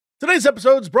Today's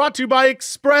episode is brought to you by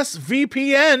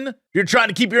ExpressVPN. If you're trying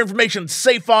to keep your information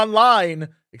safe online,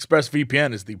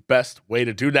 ExpressVPN is the best way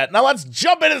to do that. Now let's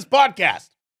jump into this podcast.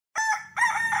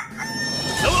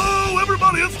 Hello,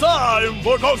 everybody. It's time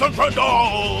for Ghost and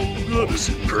Crendor. Ghost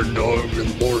and Crendor in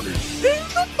the morning. In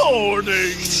the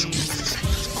morning.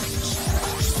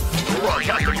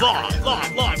 Broadcasting live.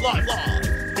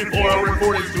 Before our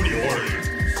recording studio.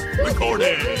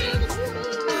 Recording.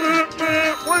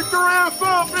 Wake your ass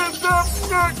up, it's the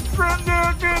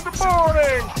Crendor in the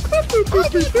morning.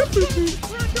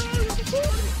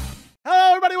 Hello,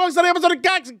 everybody. Welcome to the episode of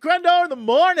Ghost and Crendor in the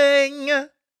morning.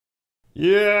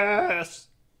 Yes.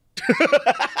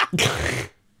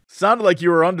 Sounded like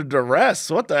you were under duress.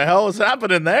 What the hell is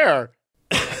happening there?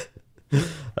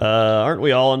 Aren't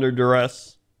we all under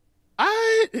duress?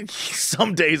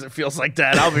 Some days it feels like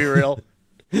that. I'll be real.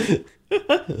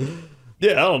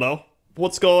 Yeah, I don't know.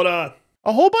 What's going on?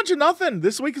 A whole bunch of nothing.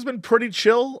 This week has been pretty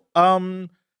chill.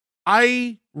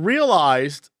 I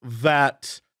realized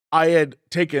that I had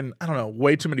taken,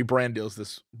 way too many brand deals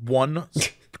this one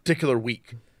particular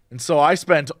week. And so I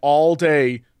spent all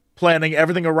day planning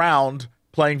everything around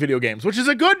playing video games, which is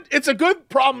a good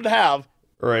problem to have.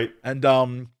 Right.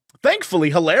 And thankfully,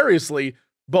 hilariously,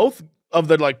 both of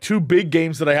the two big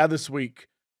games that I had this week,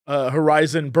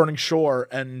 Horizon Burning Shore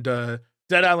and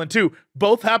Dead Island 2,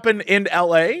 both happen in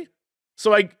LA.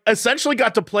 So I essentially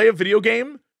got to play a video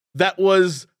game that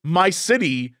was my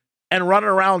city and running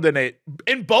around in it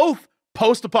in both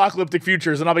post-apocalyptic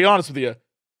futures. And I'll be honest with you,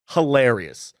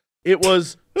 hilarious. It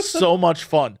was so much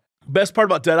fun. Best part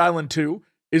about Dead Island 2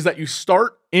 is that you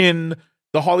start in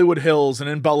the Hollywood Hills and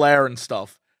in Bel Air and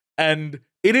stuff. And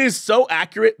it is so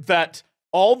accurate that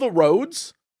all the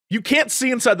roads, you can't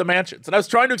see inside the mansions. And I was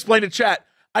trying to explain to chat,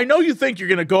 I know you think you're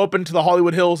going to go up into the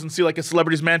Hollywood Hills and see like a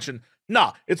celebrity's mansion.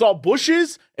 Nah, it's all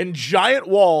bushes and giant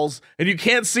walls and you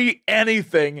can't see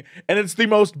anything. And it's the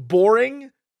most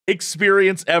boring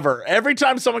experience ever. Every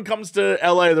time someone comes to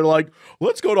LA, they're like,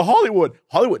 let's go to Hollywood.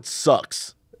 Hollywood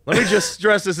sucks. Let me just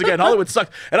stress this again. Hollywood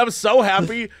sucks. And I'm so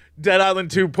happy Dead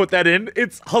Island 2 put that in.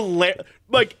 It's hilarious.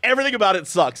 Like everything about it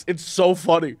sucks. It's so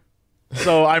funny.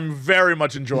 So I'm very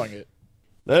much enjoying it.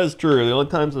 That is true. The only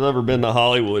times I've ever been to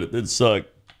Hollywood, it did suck.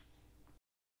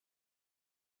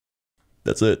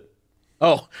 That's it.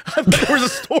 Oh, I thought there was a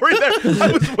story there.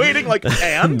 I was waiting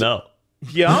and? No.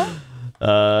 Yeah?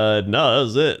 No, that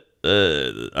was it.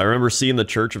 I remember seeing the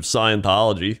Church of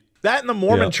Scientology. That and the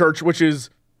Mormon Church, which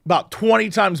is about 20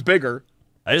 times bigger.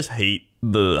 I just hate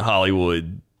the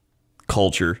Hollywood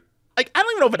culture. I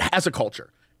don't even know if it has a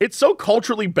culture. It's so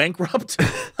culturally bankrupt.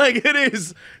 It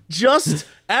is just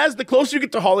as the closer you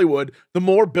get to Hollywood, the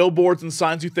more billboards and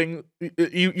signs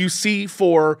you see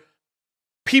for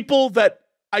people that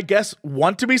I guess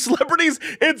want to be celebrities.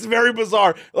 It's very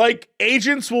bizarre. Like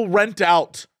agents will rent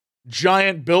out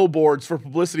giant billboards for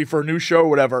publicity for a new show or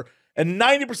whatever. And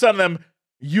 90% of them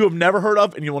you have never heard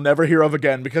of and you will never hear of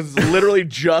again because it's literally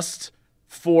just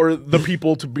for the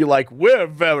people to be like, we're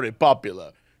very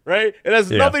popular. Right? It has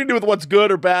nothing to do with what's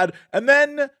good or bad. And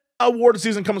then award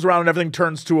season comes around and everything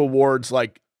turns to awards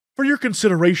like, for your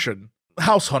consideration,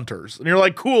 House Hunters. And you're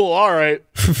like, cool, all right.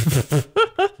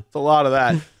 It's a lot of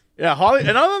that. Yeah,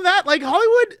 and other than that,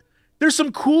 Hollywood, there's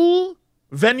some cool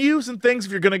venues and things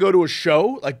if you're going to go to a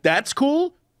show. That's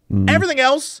cool. Everything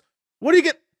else, what are you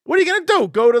going to do?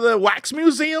 Go to the Wax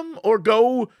Museum or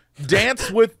go dance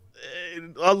with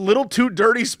a little too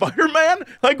dirty Spider-Man?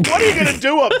 What are you going to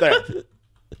do up there?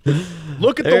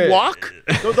 Look at the walk,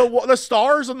 the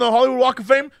stars on the Hollywood Walk of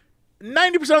Fame.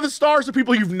 90% of the stars are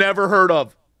people you've never heard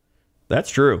of.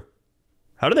 That's true.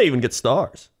 How do they even get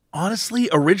stars? Honestly,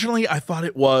 originally I thought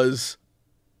it was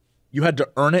you had to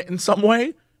earn it in some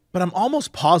way, but I'm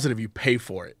almost positive you pay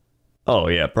for it. Oh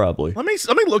yeah, probably. Let me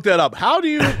look that up. How do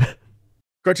you?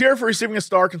 Criteria for receiving a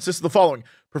star consists of the following: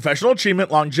 professional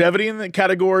achievement, longevity in the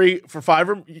category for 5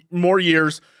 or more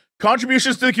years,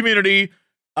 contributions to the community.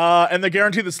 And the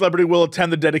guarantee the celebrity will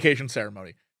attend the dedication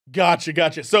ceremony.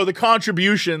 Gotcha. So the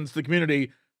contributions to the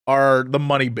community are the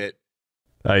money bit.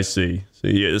 I see. So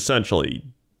essentially,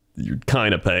 you're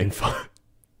kind of paying for it.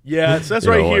 Yeah, it says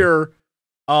right here,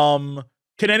 can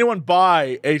anyone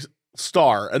buy a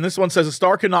star? And this one says a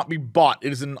star cannot be bought.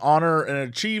 It is an honor and an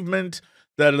achievement,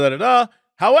 da-da-da-da-da.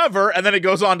 However, and then it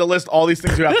goes on to list all these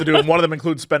things you have to do, and one of them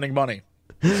includes spending money.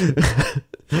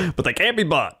 But they can't be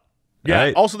bought. Yeah.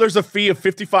 Right. Also, there's a fee of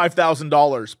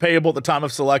 $55,000 payable at the time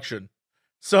of selection.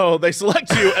 So they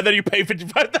select you, and then you pay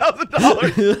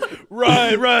 $55,000.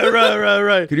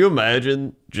 Right. Could you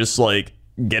imagine just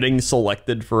getting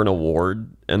selected for an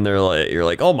award, and you're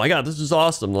like, oh my god, this is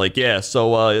awesome. Like, yeah,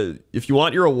 so if you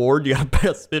want your award, you gotta pay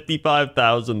us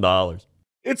 $55,000.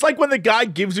 It's like when the guy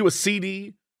gives you a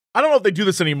CD. I don't know if they do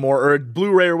this anymore, or a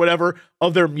Blu-ray or whatever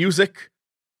of their music,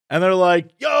 and they're like,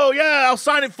 yo, yeah, I'll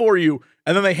sign it for you.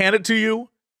 And then they hand it to you,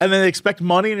 and then they expect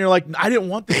money, and you're like, I didn't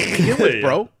want this to begin with,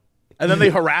 bro. And then they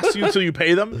harass you until you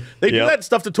pay them. They do that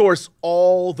stuff to tourists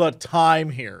all the time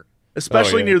here,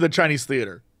 especially near the Chinese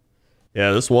theater.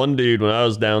 Yeah, this one dude, when I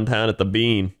was downtown at the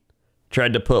Bean,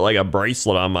 tried to put like a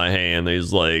bracelet on my hand.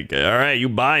 He's like, all right, you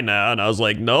buy now. And I was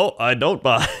like, no, I don't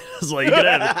buy. I was like, get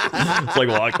out of it. It's like,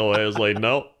 walked away. I was like,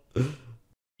 no.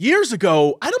 Years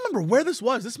ago, I don't remember where this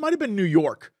was. This might have been New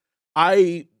York.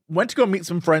 I went to go meet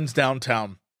some friends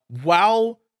downtown.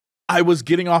 While I was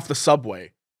getting off the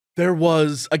subway, there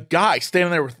was a guy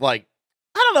standing there with like,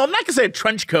 I don't know, I'm not gonna say a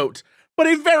trench coat, but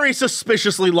a very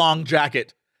suspiciously long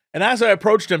jacket. And as I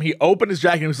approached him, he opened his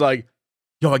jacket and was like,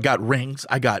 yo, I got rings,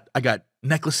 I got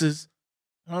necklaces.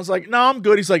 And I was like, no, I'm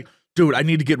good. He's like, dude, I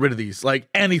need to get rid of these. Like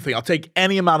anything, I'll take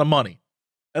any amount of money.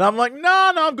 And I'm like,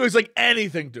 no, I'm good. He's like,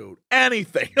 anything, dude,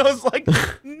 anything. I was like,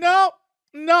 no.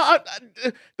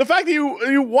 The fact that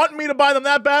you want me to buy them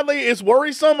that badly is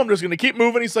worrisome. I'm just gonna keep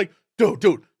moving. He's like,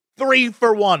 dude, 3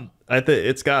 for 1. I think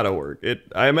it's gotta work.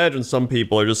 I imagine some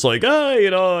people are just like,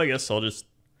 I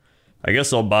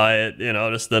guess I'll buy it,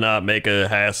 just to not make a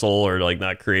hassle or like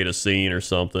not create a scene or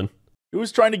something. He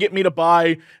was trying to get me to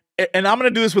buy, and I'm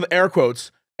gonna do this with air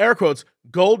quotes,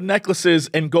 gold necklaces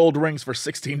and gold rings for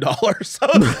 $16. So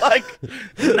it's like,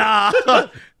 nah,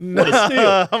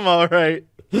 I'm all right.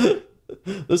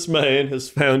 This man has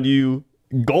found you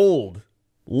gold.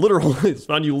 He's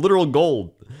found you literal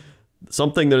gold.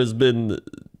 Something that has been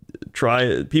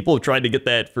people have tried to get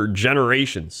that for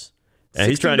generations. And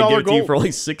he's trying to give it to you for only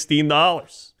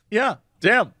 $16. Yeah,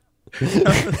 damn.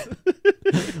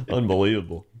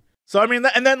 Unbelievable. So, I mean,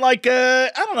 and then like, I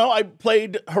don't know, I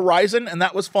played Horizon and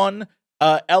that was fun.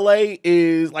 LA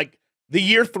is like, the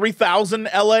year 3000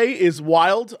 LA is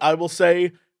wild. I will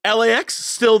say LAX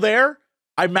still there.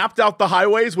 I mapped out the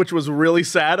highways, which was really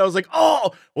sad. I was like,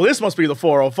 oh, well, this must be the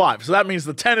 405. So that means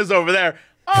the 10 is over there.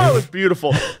 Oh, it's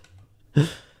beautiful.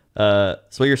 So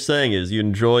what you're saying is you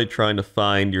enjoy trying to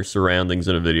find your surroundings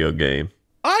in a video game.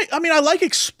 I mean, I like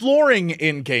exploring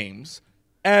in games.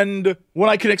 And when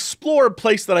I can explore a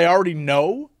place that I already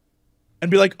know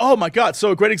and be like, oh my God. So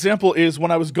a great example is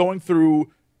when I was going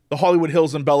through the Hollywood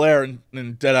Hills in Bel Air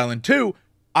in Dead Island 2,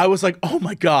 I was like, oh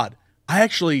my God, I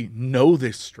actually know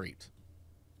this street.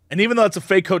 And even though it's a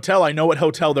fake hotel, I know what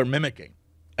hotel they're mimicking.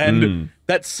 And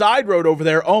that side road over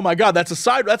there, oh my God, that's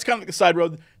kind of like a side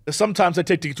road that sometimes I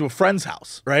take to get to a friend's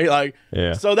house, right? Like,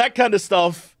 so that kind of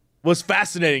stuff was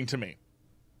fascinating to me.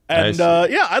 And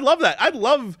yeah, I love that. I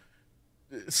love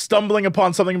stumbling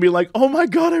upon something and be like, oh my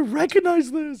God, I recognize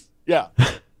this. Yeah.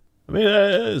 I mean,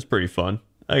 it's pretty fun.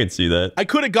 I can see that. I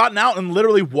could have gotten out and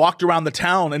literally walked around the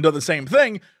town and done the same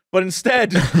thing, but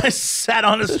instead I sat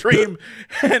on a stream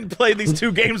and played these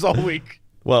 2 games all week.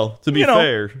 Well, to be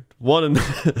fair, one of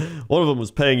them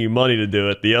was paying you money to do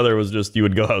it. The other was just you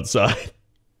would go outside.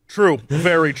 True.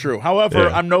 Very true. However,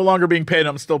 I'm no longer being paid.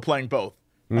 I'm still playing both.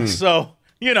 So,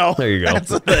 there you go. That's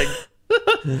the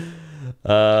thing.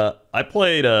 I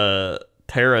played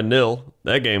Terra Nil.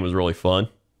 That game was really fun.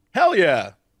 Hell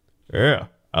yeah. Yeah.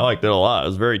 I liked it a lot. It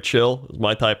was very chill. It was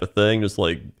my type of thing. Just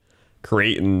like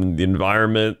creating the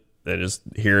environment and just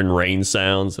hearing rain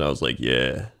sounds. And I was like,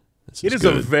 yeah. It is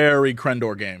a very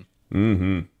Crendor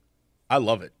game. I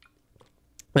love it.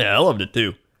 Yeah, I loved it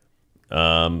too.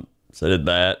 So I did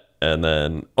that. And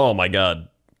then, oh my God,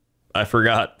 I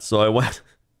forgot. So I went.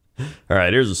 All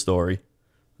right, here's a story.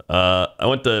 I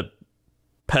went to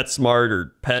PetSmart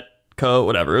or Petco,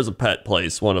 whatever. It was a pet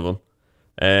place, one of them.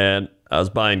 And I was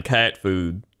buying cat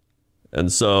food.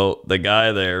 And so the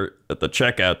guy there at the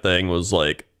checkout thing was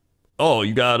like, oh,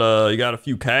 you got a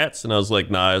few cats? And I was like,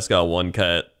 nah, I just got 1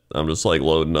 cat. I'm just like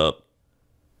loading up.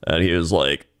 And he was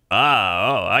like,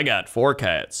 I got 4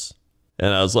 cats.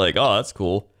 And I was like, oh, that's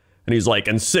cool. And he's like,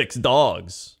 and 6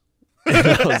 dogs. And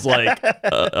I was like,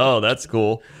 oh, that's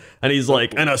cool. And he's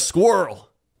like, and a squirrel.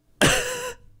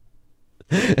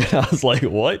 And I was like,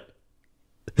 what?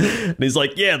 And he's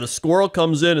like, yeah, the squirrel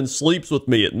comes in and sleeps with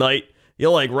me at night.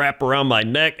 He'll like wrap around my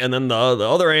neck, and then the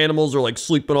other animals are like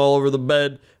sleeping all over the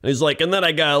bed. And he's like, and then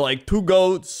I got like 2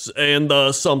 goats and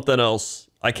something else.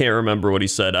 I can't remember what he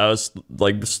said. I was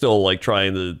like still like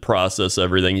trying to process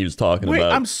everything he was talking about.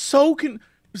 Wait, I'm so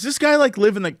does this guy like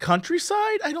live in the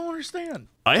countryside? I don't understand.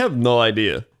 I have no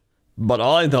idea. But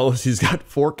all I know is he's got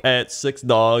 4 cats, 6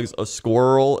 dogs, a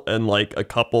squirrel, and like a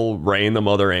couple random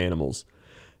other animals.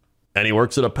 and he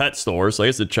works at a pet store, so I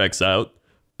guess it checks out.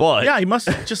 But Yeah, he must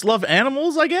just love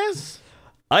animals, I guess.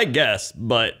 I guess,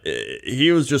 but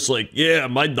he was just like, yeah,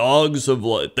 my dogs have,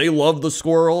 like, they love the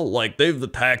squirrel. Like, they've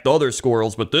attacked other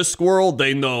squirrels, but this squirrel,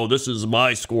 they know this is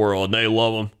my squirrel, and they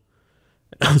love him.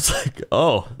 I was like,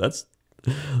 oh, that's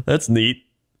neat.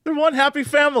 They're one happy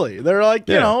family. They're like,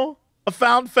 you know, a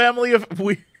found family of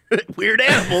weird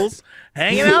animals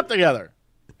hanging out together.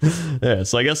 Yeah,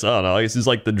 so I guess, I don't know, I guess he's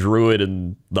like the druid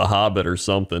in The Hobbit or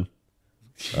something.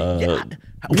 What?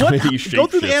 He Go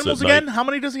through the shapeshifts animals at again. night. How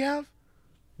many does he have?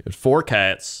 4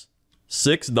 cats,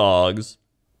 6 dogs,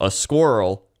 a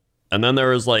squirrel, and then there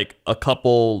was like a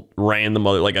couple random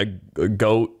other, like a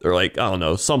goat or like, I don't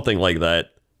know, something like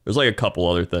that. There's like a couple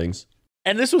other things.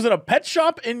 And this was in a pet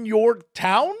shop in your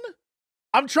town?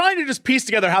 I'm trying to just piece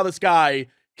together how this guy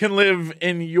can live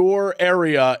in your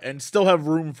area and still have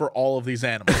room for all of these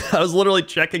animals. I was literally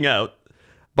checking out,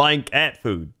 buying cat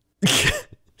food.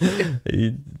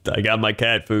 I got my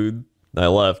cat food. I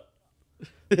left.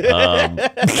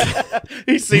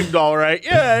 He seemed all right.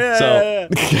 Yeah.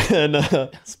 And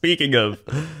speaking of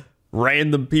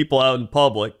random people out in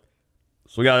public,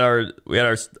 so we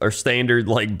had our standard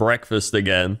like breakfast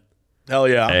again. Hell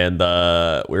yeah. And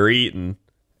we were eating,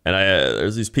 and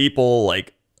there's these people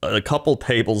like a couple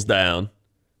tables down,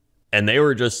 and they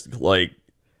were just like,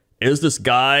 it was this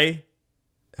guy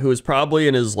who was probably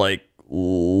in his like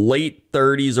late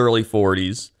 30s, early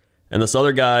 40s, and this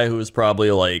other guy who was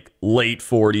probably like late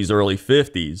 40s, early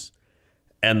 50s.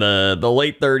 And the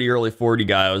late 30, early 40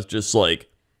 guy was just like,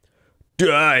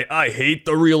 I hate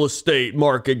the real estate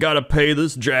market. Gotta pay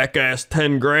this jackass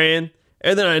 10 grand.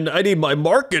 And then I need my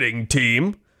marketing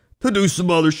team to do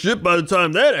some other shit. By the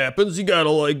time that happens, you gotta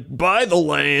like buy the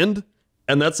land.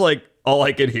 And that's like all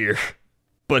I could hear.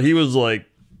 But he was like,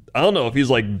 I don't know if he's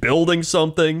like building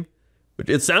something.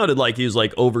 It sounded like he was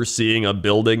like overseeing a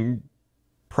building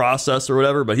process or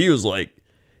whatever, but he was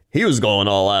going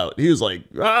all out. He was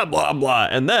like, blah, blah.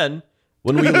 And then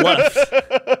when we left,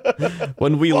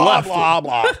 when we left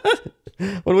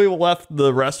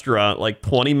the restaurant, like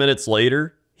 20 minutes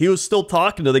later, he was still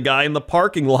talking to the guy in the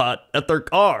parking lot at their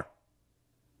car.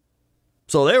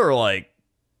 So they were like,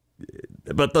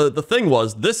 but the thing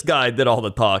was, this guy did all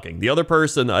the talking. The other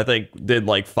person, I think, did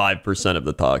like 5% of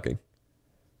the talking.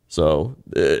 So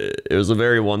it was a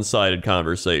very one-sided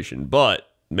conversation, but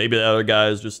maybe the other guy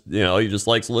is just, you know, he just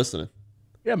likes listening.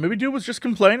 Yeah, maybe dude was just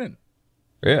complaining.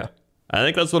 Yeah. I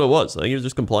think that's what it was. I think he was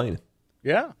just complaining.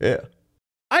 Yeah. Yeah.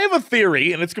 I have a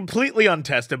theory, and it's completely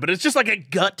untested, but it's just like a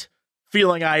gut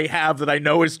feeling I have that I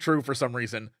know is true for some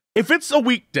reason. If it's a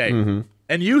weekday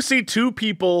and you see 2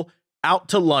 people out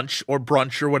to lunch or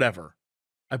brunch or whatever,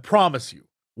 I promise you,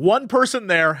 one person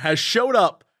there has showed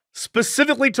up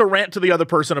specifically to rant to the other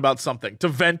person about something, to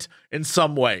vent in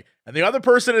some way. And the other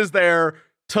person is there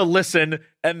to listen,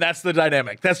 and that's the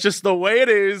dynamic. That's just the way it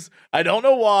is. I don't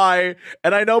know why.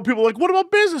 And I know people are like, what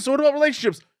about business? What about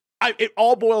relationships? It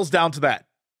all boils down to that.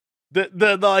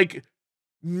 The like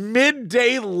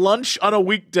midday lunch on a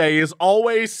weekday is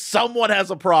always someone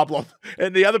has a problem,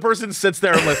 and the other person sits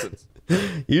there and listens.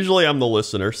 Usually I'm the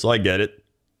listener, so I get it.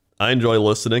 I enjoy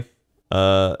listening.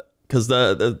 Because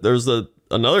there's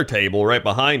another table right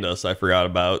behind us I forgot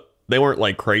about. They weren't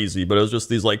like crazy, but it was just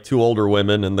these like 2 older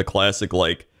women and the classic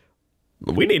like,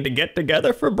 we need to get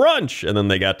together for brunch. And then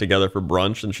they got together for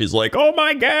brunch, and she's like, oh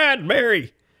my God,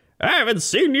 Mary, I haven't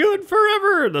seen you in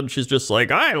forever. And then she's just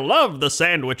like, I love the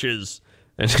sandwiches.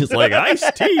 And she's like,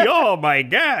 iced tea, oh my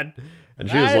God. And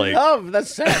she was like, I love the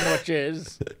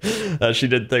sandwiches. She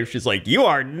did think, she's like, you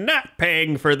are not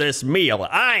paying for this meal.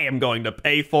 I am going to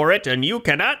pay for it, and you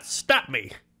cannot stop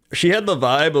me. She had the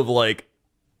vibe of like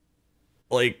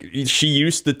she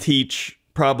used to teach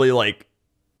probably like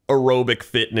aerobic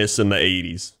fitness in the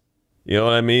 80s. You know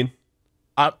what I mean?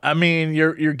 I mean,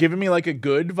 you're giving me like a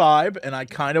good vibe, and I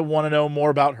kind of want to know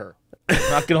more about her.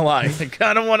 I'm not gonna lie. I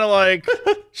kind of want to like,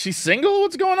 she's single?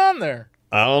 What's going on there?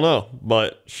 I don't know,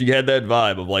 but she had that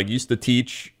vibe of like used to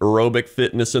teach aerobic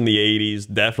fitness in the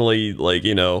 80s. Definitely like,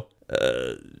 you know,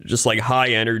 just like high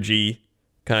energy,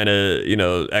 kind of, you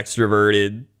know,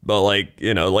 extroverted, but like,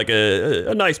 you know, like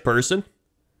a nice person.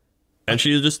 And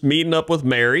she was just meeting up with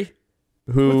Mary,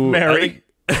 who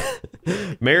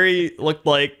Mary looked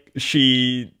like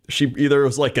she either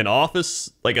was like an office,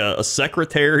 like a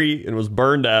secretary and was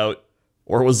burned out,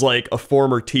 or was like a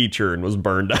former teacher and was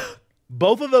burned out.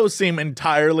 Both of those seem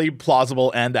entirely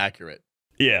plausible and accurate.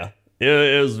 Yeah,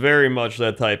 it was very much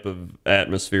that type of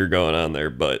atmosphere going on there.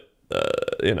 But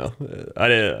you know, I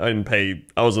didn't pay.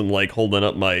 I wasn't like holding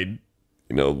up my, you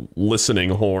know, listening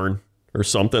horn or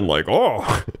something like,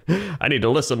 oh, I need to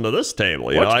listen to this table.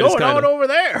 What's going on over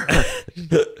there?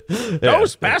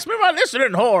 Ghost, pass me my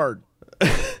listening horn.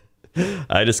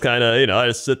 I just kind of, I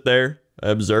just sit there, I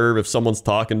observe. If someone's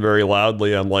talking very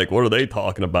loudly, I'm like, what are they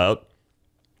talking about?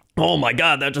 Oh my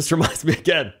God, that just reminds me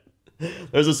again.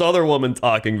 There's this other woman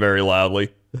talking very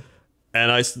loudly,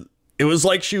 and it was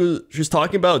like she was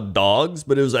talking about dogs,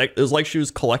 but it was like she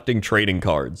was collecting trading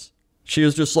cards. She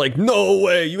was just like, no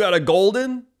way, you got a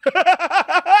golden?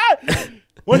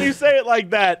 When you say it like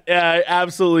that, I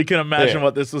absolutely can imagine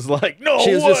what this was like. No way.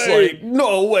 She was just like,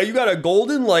 no way, you got a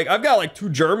golden? Like, I've got like 2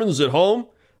 Germans at home,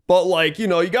 but like, you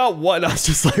got one. I was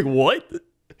just like, what?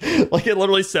 Like, it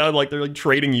literally sounded like they're like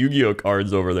trading Yu-Gi-Oh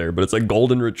cards over there, but it's like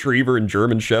Golden Retriever and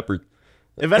German Shepherd.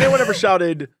 If anyone ever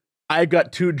shouted, I've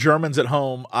got 2 Germans at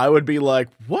home, I would be like,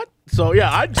 what? So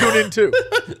yeah, I'd tune in too.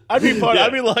 I'd be fun. Yeah.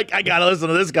 I'd be like, I gotta listen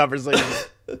to this conversation.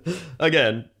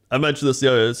 Again, I mentioned this the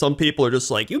other day. Some people are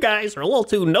just like, you guys are a little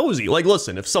too nosy. Like,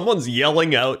 listen, if someone's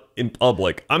yelling out in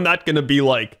public, I'm not going to be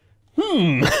like,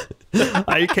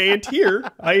 I can't hear.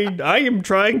 I am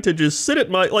trying to just sit at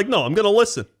my, like, no, I'm going to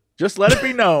listen. Just let it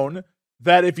be known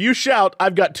that if you shout,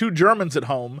 I've got 2 Germans at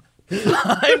home,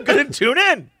 I'm going to tune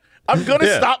in. I'm going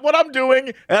to stop what I'm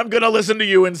doing, and I'm going to listen to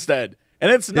you instead. And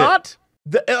it's not,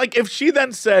 like, if she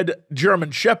then said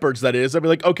German Shepherds, that is, I'd be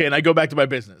like, okay, and I go back to my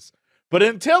business. But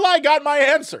until I got my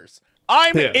answers,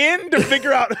 I'm in to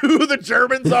figure out who the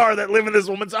Germans are that live in this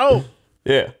woman's home.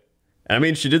 Yeah. I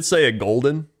mean, she did say a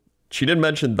golden. She didn't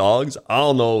mention dogs. I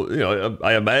don't know.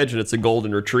 I imagine it's a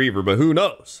golden retriever, but who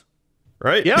knows?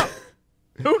 Right? Yeah.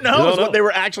 Who knows what they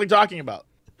were actually talking about?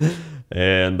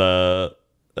 And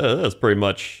that's pretty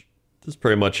much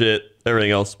it.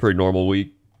 Everything else is a pretty normal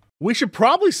week. We should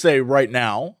probably say right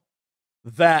now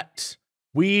that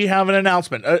we have an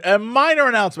announcement, a minor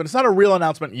announcement. It's not a real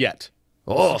announcement yet.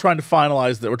 We're trying to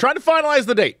finalize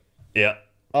the date. Yeah.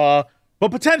 But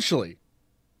potentially,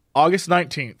 August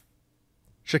 19th,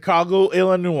 Chicago,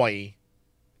 Illinois.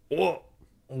 Whoa.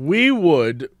 We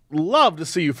would love to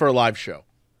see you for a live show.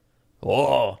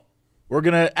 Oh. We're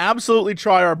going to absolutely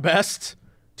try our best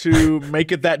to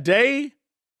make it that day.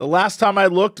 The last time I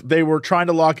looked, they were trying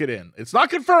to lock it in. It's not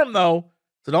confirmed, though,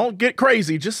 so don't get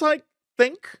crazy. Just,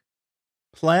 think.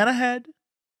 Plan ahead.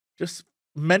 Just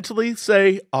mentally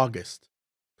say August.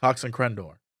 Cox and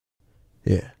Crendor.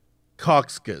 Yeah.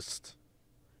 Coxgust.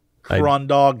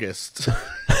 Crondogust.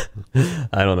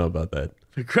 I don't know about that.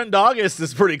 Crendogust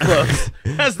is pretty close.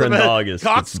 That's the best.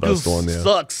 Coxgust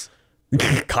sucks.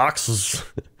 Cox's.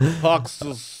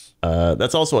 Cox's.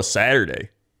 That's also a Saturday.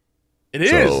 It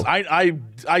is.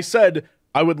 I said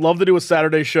I would love to do a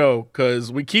Saturday show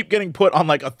because we keep getting put on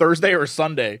like a Thursday or a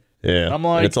Sunday. Yeah, and I'm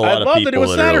like, I'd love to do a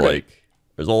Saturday.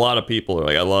 There's a lot of people who are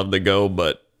like, I love to go,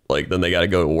 but like then they got to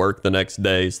go to work the next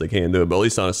day, so they can't do it. But at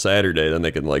least on a Saturday, then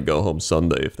they can like go home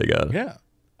Sunday if they got it. Yeah,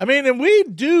 I mean, and we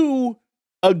do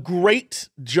a great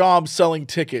job selling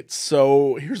tickets.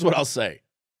 So here's what I'll say: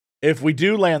 if we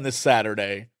do land this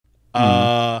Saturday,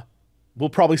 we'll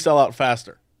probably sell out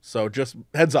faster. So just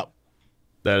heads up.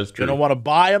 That is true. You're gonna want to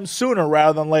buy them sooner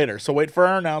rather than later. So wait for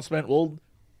our announcement. We'll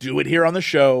do it here on the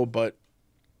show, but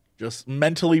just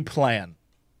mentally plan.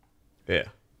 Yeah,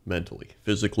 mentally,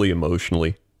 physically,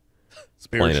 emotionally,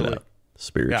 spiritually.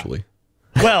 Spiritually.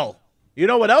 Yeah. Well, you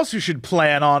know what else you should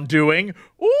plan on doing?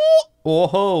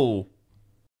 Oh,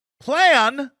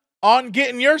 plan on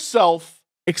getting yourself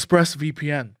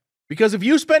ExpressVPN. Because if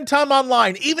you spend time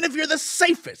online, even if you're the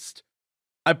safest,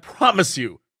 I promise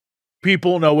you,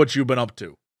 people know what you've been up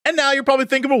to. And now you're probably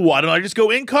thinking, well, why don't I just go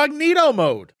incognito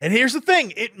mode? And here's the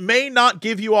thing. It may not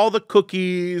give you all the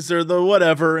cookies or the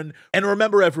whatever and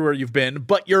remember everywhere you've been,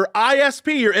 but your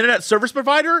ISP, your internet service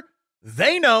provider,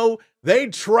 they know, they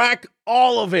track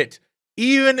all of it,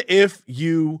 even if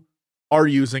you are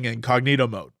using incognito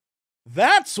mode.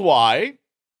 That's why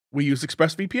we use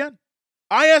ExpressVPN.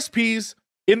 ISPs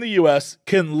in the US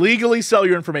can legally sell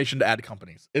your information to ad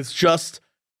companies. It's just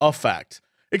a fact.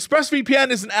 ExpressVPN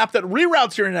is an app that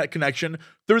reroutes your internet connection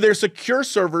through their secure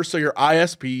server so your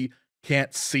ISP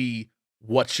can't see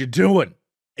what you're doing.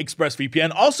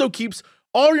 ExpressVPN also keeps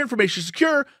all your information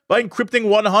secure by encrypting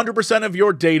 100% of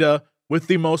your data with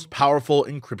the most powerful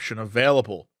encryption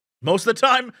available. Most of the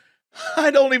time, I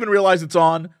don't even realize it's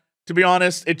on. To be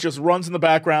honest, it just runs in the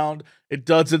background. It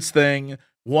does its thing.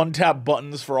 One-tap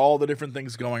buttons for all the different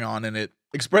things going on in it.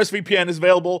 ExpressVPN is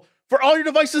available for all your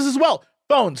devices as well.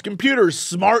 Phones, computers,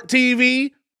 smart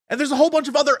TV, and there's a whole bunch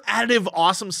of other additive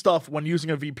awesome stuff when using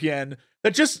a VPN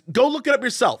that just go look it up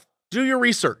yourself. Do your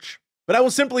research. But I will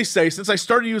simply say, since I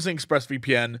started using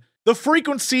ExpressVPN, the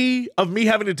frequency of me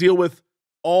having to deal with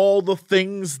all the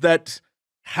things that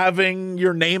having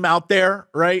your name out there,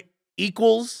 right,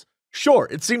 equals, sure,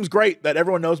 it seems great that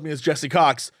everyone knows me as Jesse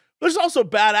Cox. There's also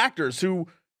bad actors who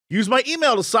use my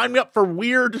email to sign me up for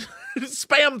weird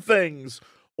spam things,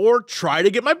 or try to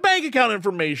get my bank account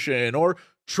information, or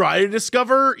try to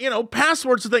discover,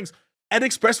 passwords to things. And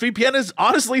ExpressVPN has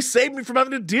honestly saved me from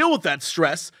having to deal with that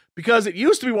stress, because it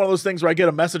used to be one of those things where I get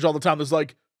a message all the time that's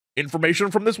like,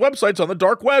 information from this website's on the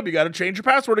dark web, you got to change your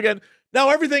password again. Now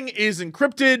everything is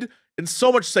encrypted and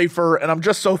so much safer, and I'm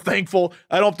just so thankful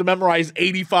I don't have to memorize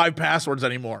 85 passwords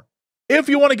anymore. If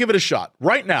you want to give it a shot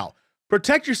right now,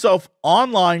 protect yourself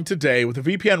online today with a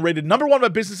VPN rated #1 by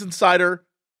Business Insider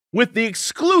with the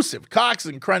exclusive Cox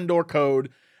and Crendor code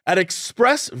at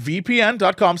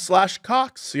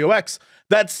expressvpn.com/Cox, C-O-X.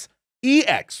 That's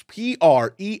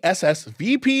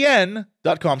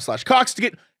expressvpn.com/Cox to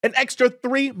get an extra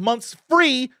 3 months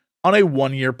free on a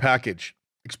 1-year package.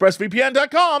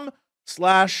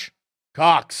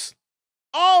 expressvpn.com/Cox.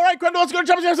 All right, Crendor, let's go to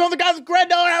jump some of the guys with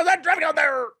Crendor. How's that traffic out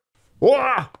there?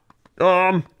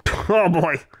 Oh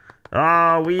boy.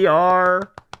 We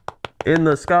are in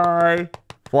the sky,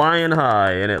 flying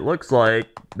high, and it looks like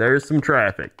there's some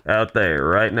traffic out there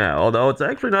right now. Although it's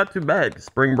actually not too bad.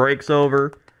 Spring break's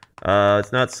over.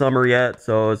 It's not summer yet,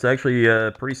 so it's actually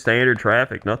pretty standard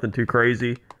traffic. Nothing too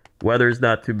crazy. Weather's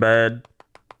not too bad.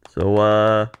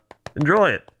 So,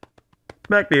 enjoy it.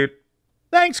 Back, dude.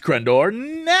 Thanks, Crendor.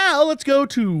 Now let's go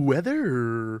to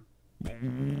weather.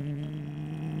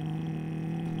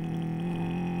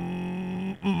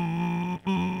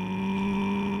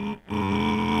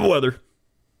 Weather.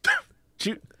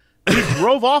 You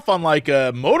drove off on like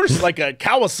a like a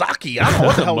Kawasaki. I don't know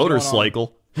what the hell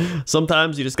motorcycle.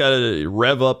 Sometimes you just gotta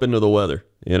rev up into the weather,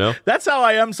 That's how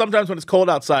I am sometimes when it's cold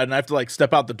outside and I have to like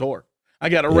step out the door. I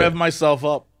gotta rev myself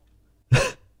up.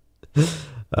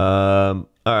 All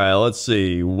right, let's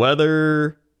see.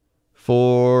 Weather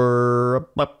for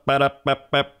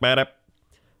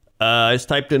I just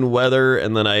typed in weather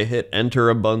and then I hit enter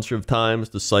a bunch of times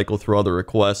to cycle through all the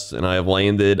requests, and I have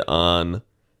landed on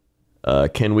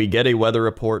can we get a weather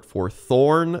report for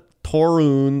Thorn,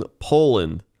 Torun,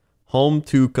 Poland, home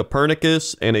to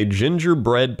Copernicus and a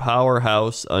gingerbread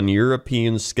powerhouse on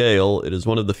European scale. It is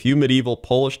one of the few medieval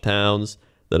Polish towns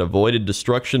that avoided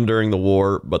destruction during the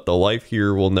war, but the life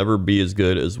here will never be as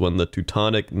good as when the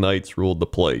Teutonic Knights ruled the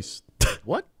place.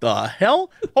 What the hell?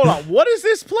 Hold on, what is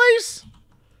this place?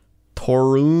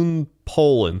 Torun,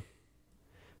 Poland.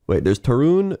 Wait, there's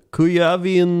Torun,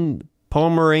 Kuyavian,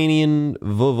 Pomeranian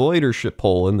Voivodeship,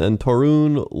 Poland, and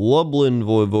Torun, Lublin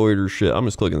Voivodeship. I'm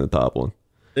just clicking the top one.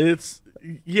 I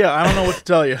don't know what to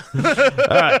tell you. All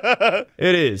right.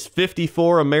 It is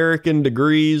 54 American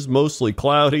degrees, mostly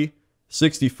cloudy.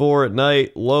 64 at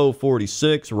night, low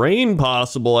 46. Rain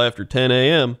possible after 10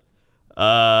 a.m.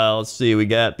 Let's see. We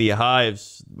got the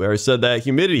hives. Where I said that.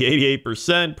 Humidity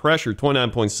 88%. Pressure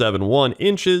 29.71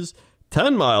 inches.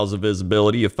 10 miles of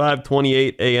visibility. A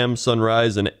 5:28 a.m.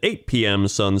 sunrise and 8 p.m.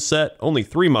 sunset. Only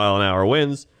 3-mile-an-hour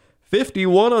winds.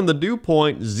 51 on the dew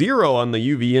point, 0 on the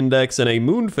UV index, and a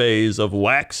moon phase of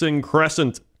waxing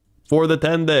crescent for the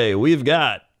 10-day. We've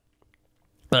got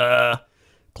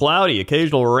cloudy,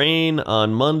 occasional rain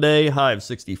on Monday, high of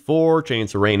 64,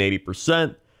 chance of rain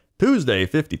 80%. Tuesday,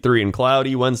 53 and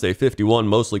cloudy. Wednesday, 51,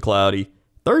 mostly cloudy.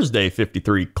 Thursday,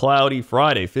 53, cloudy.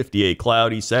 Friday, 58,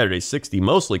 cloudy. Saturday, 60,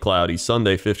 mostly cloudy.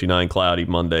 Sunday, 59, cloudy.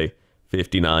 Monday,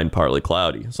 59, partly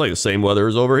cloudy. It's like the same weather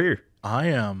as over here. I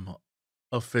am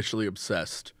officially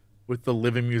obsessed with the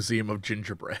Living Museum of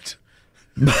Gingerbread.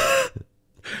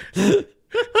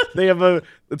 They have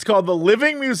it's called the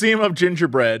Living Museum of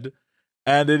Gingerbread,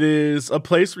 and it is a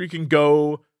place where you can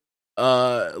go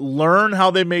learn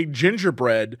how they made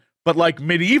gingerbread, but like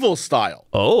medieval style.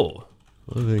 Oh.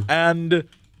 And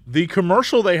the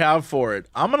commercial they have for it,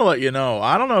 I'm gonna let you know.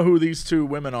 I don't know who these two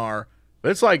women are,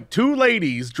 but it's like two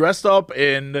ladies dressed up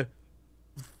in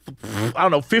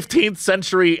 15th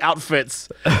century outfits,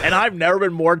 and I've never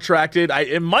been more attracted.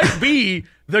 It might be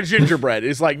the gingerbread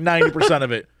is like 90%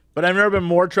 of it, but I've never been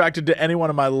more attracted to anyone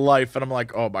in my life, and I'm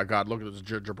like, oh my god, look at this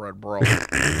gingerbread, bro.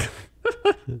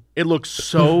 It looks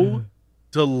so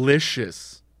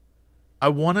delicious. I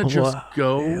want to just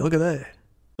go. Yeah, look at that.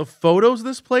 The photos of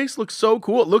this place look so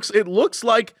cool. It looks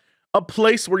like a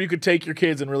place where you could take your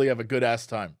kids and really have a good ass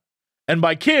time. And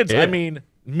by kids, I mean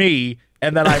me.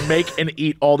 And then I make and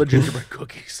eat all the gingerbread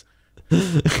cookies.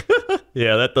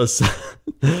 Yeah,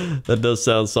 that does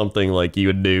sound something like you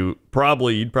would do. You'd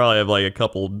probably have like a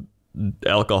couple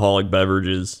alcoholic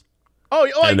beverages. Oh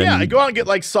yeah, I go out and get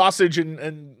like sausage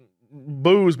and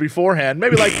booze beforehand.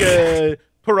 Maybe like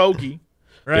pierogi.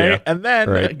 right? Yeah, And then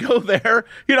right. go there,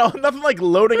 you know, nothing like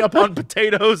loading up on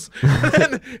potatoes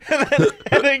and then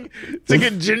heading to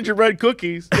get gingerbread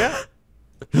cookies. Yeah.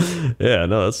 Yeah,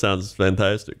 no, that sounds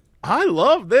fantastic. I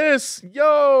love this.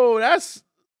 Yo, that's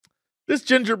this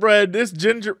gingerbread,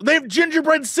 they have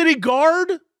Gingerbread City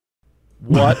Guard?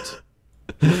 What?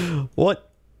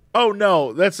 What? Oh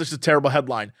no, that's just a terrible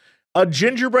headline. A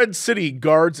gingerbread city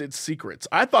guards its secrets.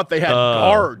 I thought they had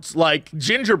guards, like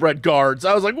gingerbread guards.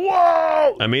 I was like,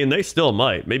 whoa! I mean, they still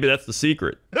might. Maybe that's the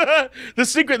secret.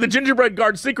 The gingerbread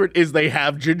guard secret is they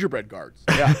have gingerbread guards.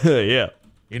 Yeah. Yeah.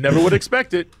 You never would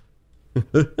expect it.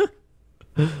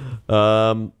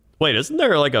 Wait, isn't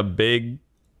there like a big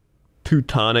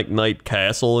Teutonic Knight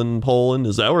castle in Poland?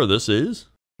 Is that where this is?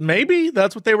 Maybe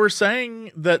that's what they were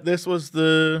saying, that this was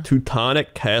the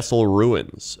Teutonic Castle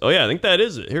ruins. Oh yeah, I think that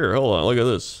is it. Here, hold on, look at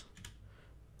this.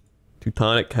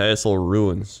 Teutonic Castle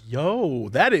ruins. Yo,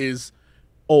 that is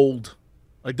old.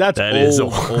 Like that's That old, is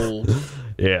old.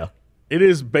 Yeah. It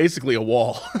is basically a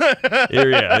wall.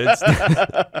 Yeah,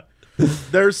 it's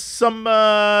There's some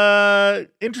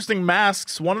interesting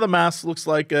masks. One of the masks looks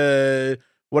like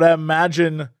what I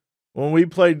imagine when we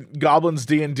played Goblins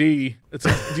D&D. It's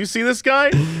like, do you see this guy?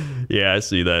 yeah, I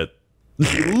see that.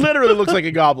 He literally looks like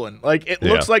a goblin. Like it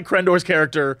looks like Crendor's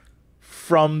character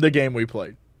from the game we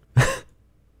played. God,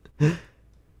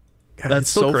 That's it's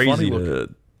so so crazy funny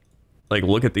to like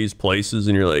look at these places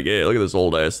and you're like, hey, look at this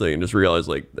old ass thing, and just realize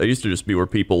like that used to just be where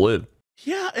people lived.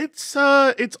 Yeah, it's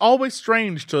always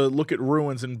strange to look at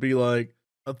ruins and be like,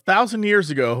 1,000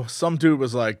 years ago, some dude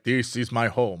was like, this is my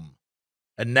home.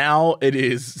 And now it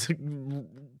is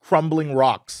crumbling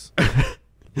rocks. Like,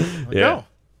 Yeah. oh.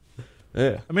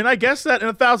 Yeah, I mean, I guess that in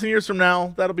 1,000 years from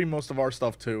now, that'll be most of our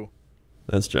stuff too.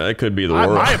 that's true. That could be the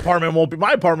world. My apartment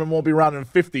won't be around in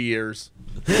 50 years.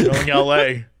 Going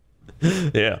LA.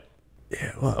 Yeah.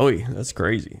 Yeah, well, that's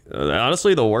crazy.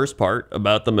 Honestly, the worst part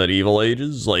about the medieval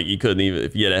ages, like you couldn't even,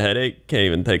 if you had a headache, can't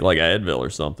even take like Advil or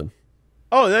something.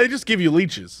 Oh, they just give you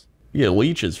leeches. You get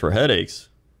leeches for headaches.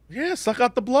 Yeah, suck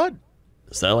out the blood.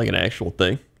 Is that like an actual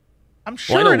thing? I'm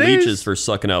sure Well, I know it leeches is. for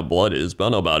sucking out blood is, but I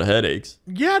don't know about headaches.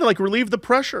 Yeah, to like relieve the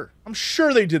pressure. I'm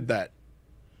sure they did that.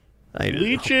 I didn't know.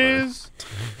 Leeches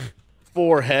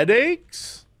for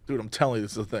headaches? Dude, I'm telling you,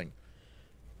 this is a thing.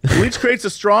 Leech creates a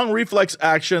strong reflex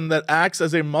action that acts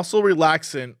as a muscle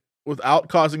relaxant without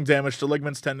causing damage to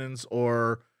ligaments, tendons,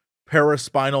 or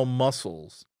paraspinal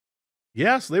muscles.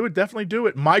 Yes, they would definitely do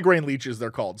it. Migraine leeches, they're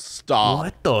called. Stop.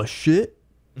 What the shit?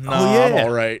 No, Oh, yeah.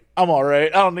 I'm all right.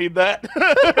 I don't need that.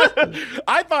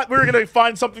 I thought we were going to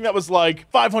find something that was like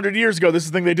 500 years ago. This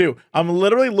is the thing they do. I'm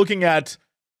literally looking at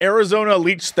Arizona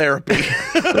leech therapy.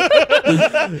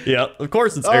 Yeah, of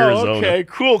course it's Arizona. Okay,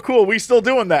 cool. We still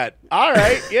doing that. All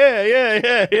right.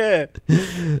 Yeah.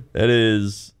 That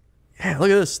is, yeah,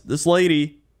 look at this. This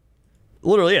lady,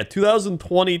 literally, yeah,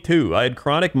 2022. I had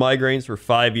chronic migraines for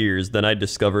 5 years. Then I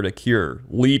discovered a cure.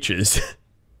 Leeches.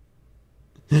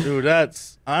 Dude, I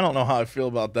don't know how I feel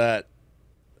about that.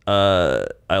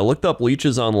 I looked up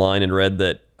leeches online and read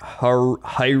that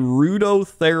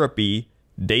hyrudotherapy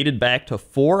dated back to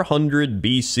 400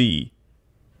 BC.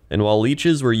 And while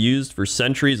leeches were used for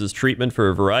centuries as treatment for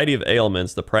a variety of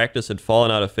ailments, the practice had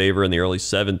fallen out of favor in the early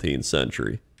 17th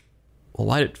century. Well,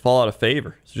 why did it fall out of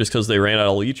favor? Is it just because they ran out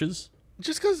of leeches?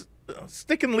 Just because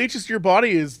sticking leeches to your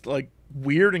body is like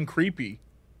weird and creepy.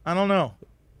 I don't know.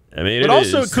 I mean, But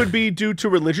also it could be due to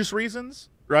religious reasons,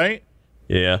 right?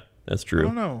 Yeah, that's I true.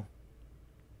 don't know.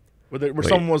 Where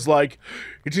someone was like,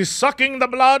 it is sucking the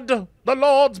blood, the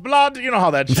Lord's blood. You know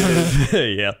how that shit is.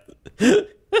 Yeah.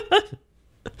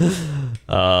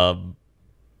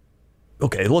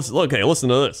 Okay, listen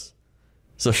to this.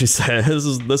 So she said,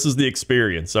 this is the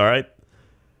experience, all right?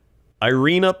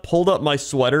 Irina pulled up my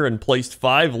sweater and placed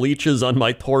 5 leeches on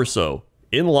my torso,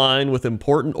 in line with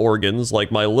important organs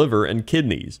like my liver and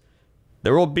kidneys.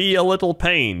 There will be a little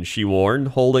pain, she warned,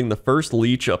 holding the first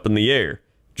leech up in the air.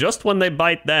 Just when they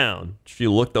bite down. She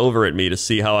looked over at me to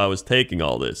see how I was taking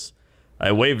all this.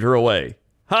 I waved her away.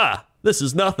 Ha! This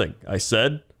is nothing, I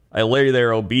said. I lay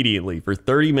there obediently for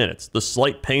 30 minutes. The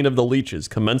slight pain of the leeches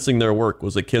commencing their work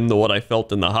was akin to what I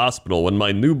felt in the hospital when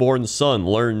my newborn son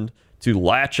learned to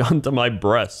latch onto my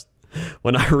breast.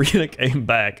 When Irina came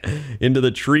back into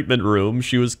the treatment room,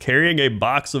 she was carrying a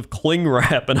box of cling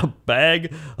wrap and a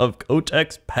bag of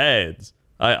Kotex pads.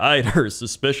 I eyed her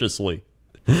suspiciously.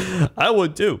 I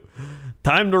would too.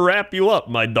 Time to wrap you up,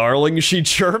 my darling, she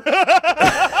chirped.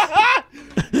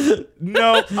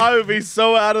 No, I would be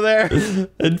so out of there.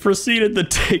 And proceeded to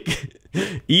take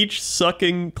each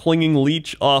sucking, clinging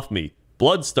leech off me.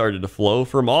 Blood started to flow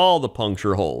from all the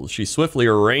puncture holes. She swiftly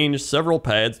arranged several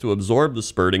pads to absorb the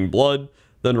spurting blood,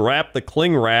 then wrapped the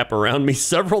cling wrap around me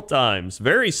several times,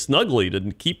 very snugly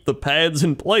to keep the pads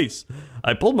in place.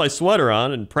 I pulled my sweater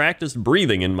on and practiced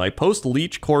breathing in my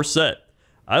post-leech corset.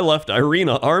 I left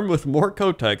Irina armed with more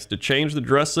Kotex to change the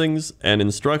dressings and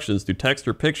instructions to text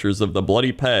her pictures of the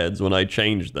bloody pads when I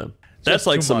changed them. That's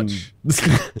like some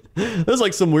that's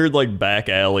like some weird like back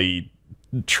alley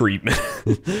treatment.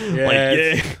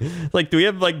 Yes. Like, do we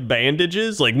have like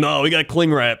bandages? Like, no, we got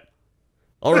cling wrap.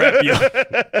 I'll wrap you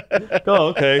up. Oh,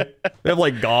 okay. We have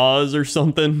like gauze or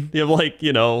something. You have like,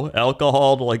 you know,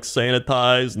 alcohol to like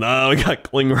sanitize. No, we got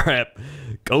cling wrap.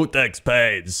 Kotex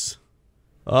pads.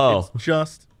 Oh, it's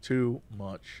just too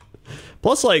much.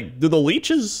 Plus, like, do the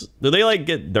leeches, do they like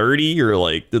get dirty or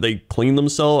like, do they clean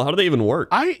themselves? How do they even work?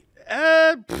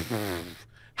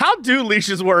 How do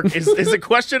leashes work is a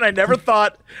question I never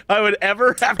thought I would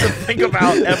ever have to think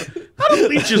about. How do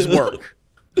leeches work?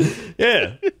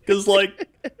 Yeah, because like,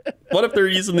 what if they're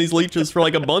using these leeches for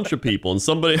like a bunch of people and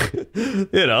somebody,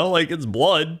 you know, like it's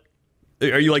blood.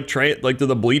 Are you like like do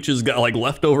the leeches got like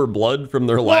leftover blood from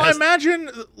their last? Well, I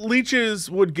imagine leeches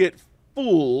would get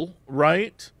full,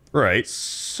 right? Right.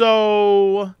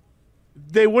 So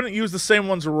they wouldn't use the same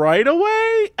ones right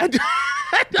away.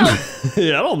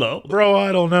 Yeah, I don't know, bro.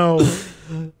 I don't know.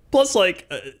 Plus,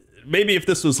 like, maybe if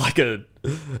this was like an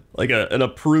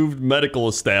approved medical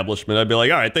establishment, I'd be like,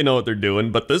 all right, they know what they're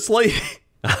doing. But this lady,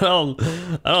 I don't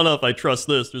know if I trust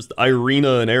this. Just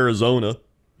Irina in Arizona.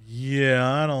 Yeah,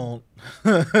 I don't.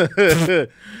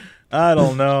 I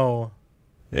don't know.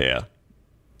 Yeah.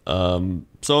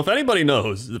 So if anybody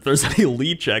knows, if there's any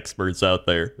leech experts out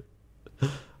there,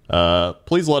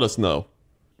 please let us know.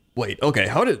 Wait, okay,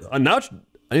 how did, now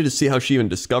I need to see how she even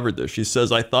discovered this. She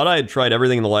says, I thought I had tried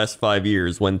everything in the last 5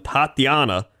 years. When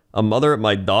Tatiana, a mother at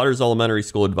my daughter's elementary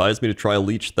school, advised me to try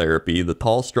leech therapy, the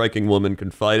tall, striking woman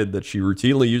confided that she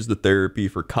routinely used the therapy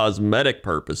for cosmetic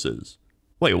purposes.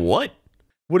 Wait, what?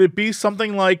 Would it be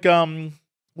something like,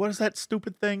 what is that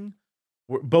stupid thing?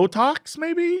 Botox,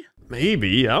 maybe?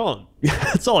 Maybe. I don't.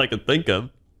 That's all I can think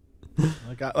of.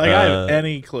 I have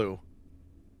any clue.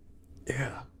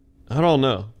 Yeah. I don't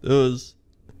know. It was.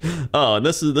 Oh, and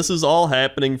this is all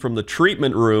happening from the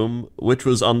treatment room, which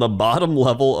was on the bottom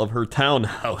level of her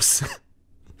townhouse.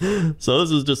 So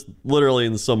this is just literally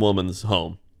in some woman's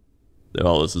home that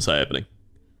all this is happening.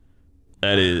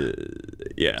 That is,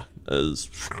 yeah.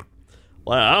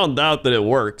 Well, I don't doubt that it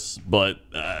works, but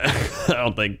I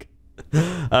don't think.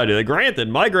 I do. Granted,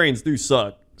 migraines do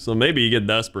suck, so maybe you get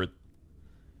desperate.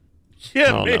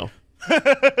 Yeah, I don't know.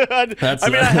 I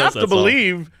mean, I have to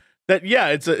believe that. Yeah,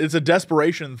 it's a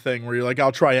desperation thing where you're like,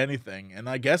 I'll try anything, and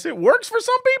I guess it works for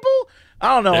some people.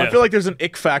 I don't know. Yeah. I feel like there's an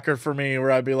ick factor for me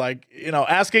where I'd be like, you know,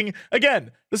 asking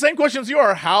again the same questions you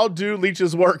are. How do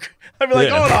leeches work? I'd be like,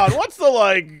 hold on, what's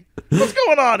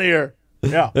going on here?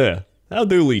 Yeah. Yeah. How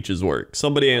do leeches work?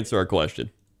 Somebody answer our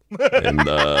question. And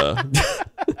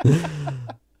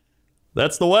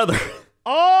that's the weather.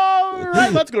 All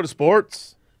right, let's go to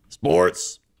sports.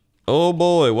 Sports. Oh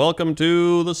boy, welcome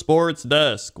to the sports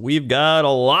desk. We've got a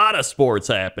lot of sports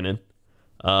happening.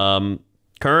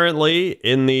 Currently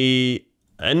in the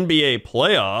NBA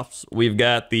playoffs, we've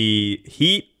got the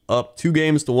Heat up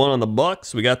 2-1 on the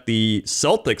Bucks. We got the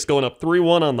Celtics going up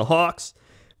 3-1 on the Hawks.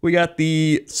 We got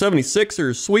the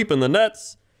 76ers sweeping the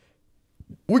Nets.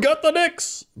 We got the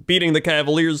Knicks beating the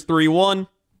Cavaliers 3-1.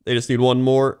 They just need one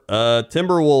more.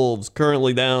 Timberwolves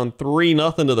currently down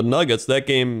 3-0 to the Nuggets. That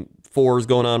game 4 is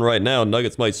going on right now.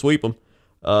 Nuggets might sweep them.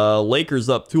 Lakers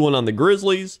up 2-1 on the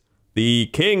Grizzlies. The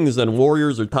Kings and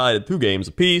Warriors are tied at 2 games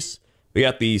apiece. We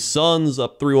got the Suns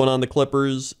up 3-1 on the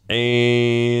Clippers.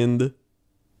 And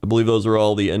I believe those are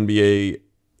all the NBA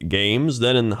games.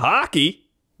 Then in hockey,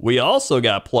 we also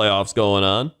got playoffs going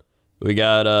on. We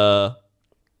got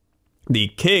the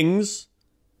Kings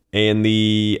and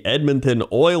the Edmonton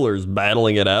Oilers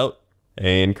battling it out.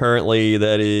 And currently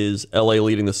that is LA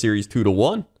leading the series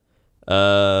 2-1.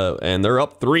 And they're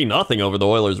up 3-0 over the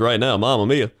Oilers right now. Mamma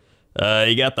mia.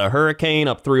 You got the Hurricane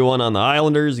up 3-1 on the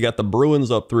Islanders. You got the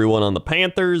Bruins up 3-1 on the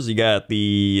Panthers. You got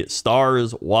the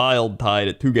Stars Wild tied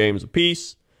at 2 games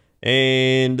apiece.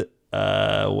 And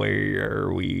where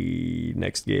are we?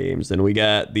 Next games. Then we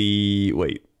got the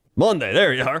Monday.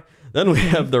 There you are. Then we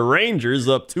have the Rangers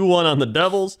up 2-1 on the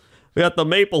Devils. We got the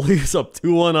Maple Leafs up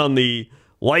 2-1 on the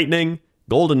Lightning.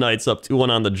 Golden Knights up 2-1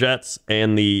 on the Jets.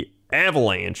 And the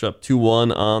Avalanche up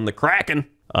 2-1 on the Kraken.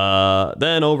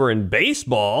 Then over in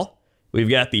baseball, we've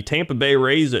got the Tampa Bay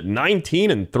Rays at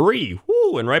 19-3.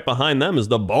 Woo! And right behind them is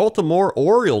the Baltimore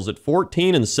Orioles at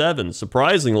 14-7.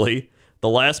 Surprisingly, the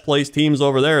last place teams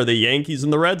over there are the Yankees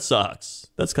and the Red Sox.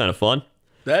 That's kind of fun.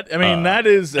 That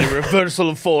is a reversal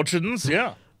of fortunes.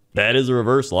 Yeah. That is a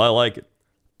reversal. I like it.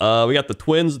 We got the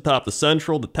Twins atop the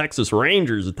Central, the Texas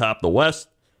Rangers atop the West,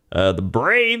 the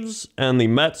Braves and the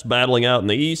Mets battling out in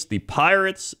the East, the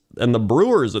Pirates and the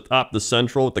Brewers atop the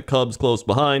Central with the Cubs close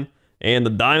behind, and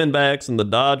the Diamondbacks and the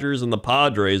Dodgers and the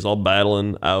Padres all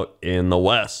battling out in the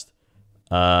West.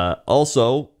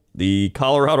 Also, the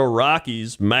Colorado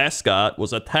Rockies mascot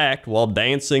was attacked while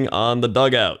dancing on the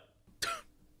dugout.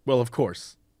 Well, of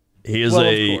course. He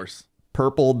is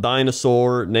purple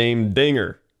dinosaur named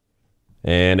Dinger.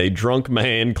 And a drunk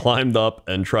man climbed up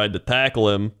and tried to tackle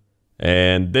him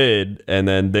and did. And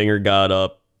then Dinger got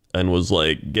up and was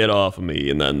like, get off of me.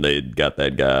 And then they got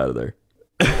that guy out of there.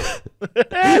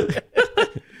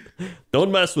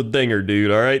 Don't mess with Dinger, dude,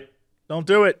 all right? Don't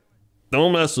do it.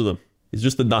 Don't mess with him. He's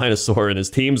just a dinosaur and his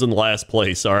team's in last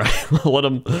place, all right? Let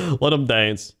him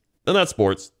dance. And that's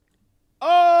sports.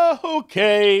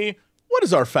 Okay. What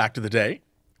is our fact of the day?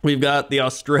 We've got the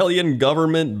Australian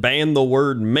government banned the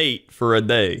word mate for a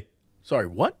day. Sorry,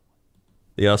 what?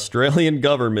 The Australian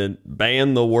government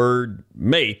banned the word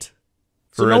mate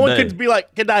for a day. So no one could be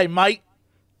like, good day, mate.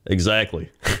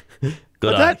 Exactly.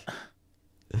 Good eye.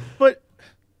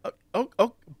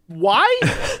 Why?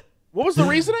 What was the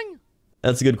reasoning?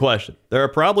 That's a good question. There are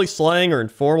probably slang or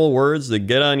informal words that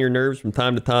get on your nerves from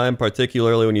time to time,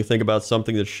 particularly when you think about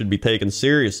something that should be taken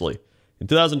seriously. In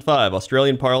 2005,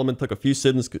 Australian Parliament took a few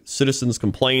citizens'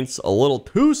 complaints a little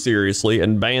too seriously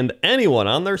and banned anyone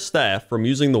on their staff from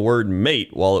using the word mate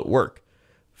while at work.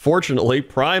 Fortunately,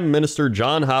 Prime Minister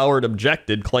John Howard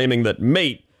objected, claiming that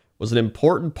mate was an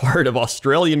important part of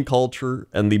Australian culture,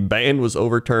 and the ban was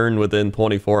overturned within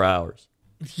 24 hours.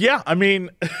 Yeah, I mean,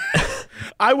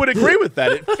 I would agree with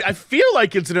that. I feel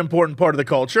like it's an important part of the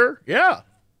culture. Yeah.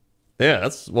 Yeah,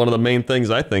 that's one of the main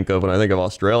things I think of when I think of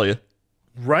Australia.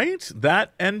 Right?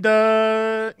 That and,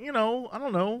 I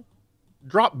don't know,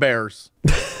 drop bears.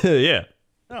 Yeah.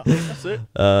 Oh, that's it.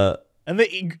 And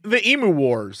the emu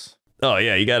wars. Oh,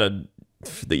 yeah, the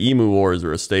emu wars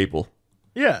are a staple.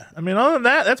 Yeah, I mean, other than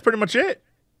that, that's pretty much it.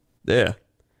 Yeah.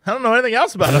 I don't know anything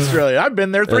else about Australia. I've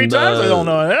been there three times. I don't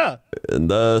know. Yeah.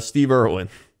 And Steve Irwin.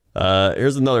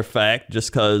 Here's another fact,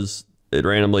 just because it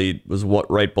randomly was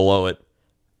right below it.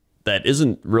 That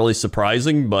isn't really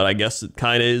surprising, but I guess it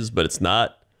kind of is, but it's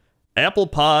not. Apple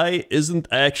pie isn't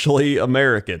actually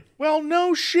American. Well,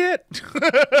 no shit.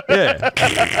 Yeah.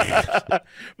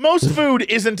 Most food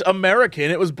isn't American.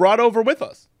 It was brought over with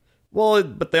us. Well,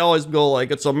 but they always go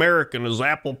like, it's American as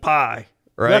apple pie,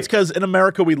 right? That's because in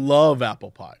America, we love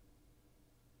apple pie.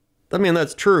 I mean,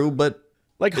 that's true, but...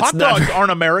 Like, hot dogs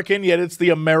aren't American, yet it's the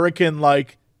American,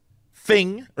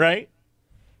 thing, right?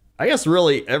 I guess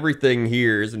really everything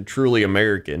here isn't truly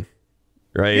American,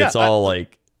 right? Yeah, it's all,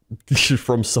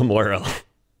 from somewhere else.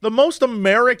 The most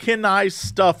Americanized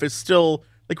stuff is still...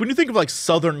 when you think of,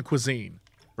 Southern cuisine,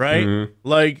 right?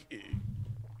 Mm-hmm.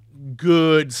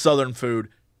 Good Southern food.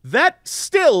 That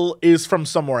still is from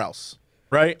somewhere else,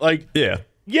 right? Yeah,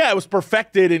 it was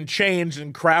perfected and changed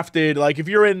and crafted. If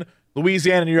you're in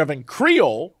Louisiana and you're having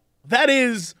Creole, that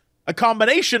is a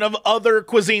combination of other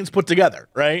cuisines put together,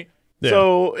 right? Yeah.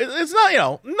 So it's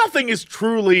not, nothing is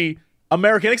truly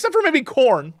American except for maybe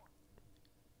corn.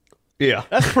 Yeah.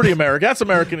 That's pretty American. That's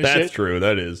American as shit. That's true.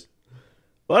 That is.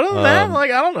 But other than that, I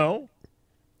don't know.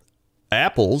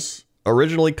 Apples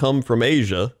originally come from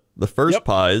Asia. The first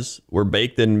pies were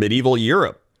baked in medieval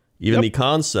Europe. Even the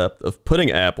concept of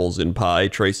putting apples in pie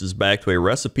traces back to a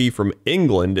recipe from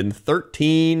England in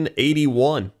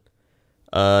 1381.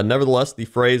 Nevertheless, the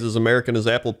phrase as American as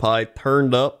apple pie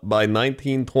turned up by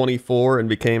 1924 and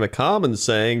became a common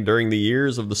saying during the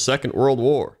years of the Second World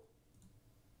War.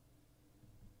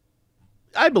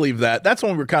 I believe that. That's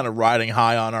when we were kind of riding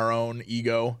high on our own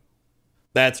ego.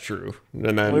 That's true.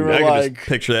 And then we were I can just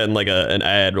picture that in an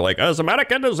ad, as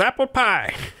American as apple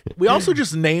pie. We also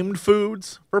just named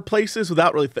foods for places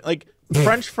without really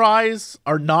French fries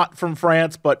are not from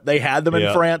France, but they had them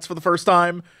in France for the first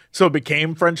time, so it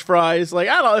became French fries. I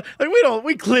don't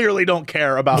we clearly don't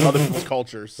care about other people's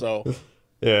cultures, so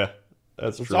yeah,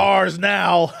 that's true. It's ours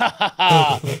now.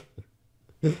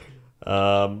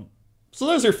 So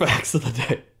those are facts of the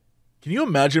day. Can you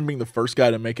imagine being the first guy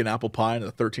to make an apple pie in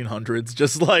the 1300s?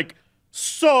 Just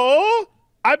so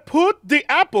I put the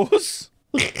apples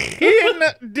in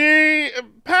the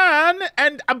pan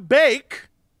and a bake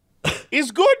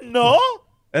is good, no?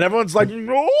 And everyone's like,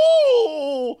 no.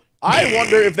 I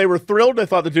wonder if they were thrilled. They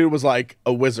thought the dude was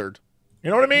a wizard. You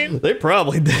know what I mean? They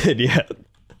probably did, yeah.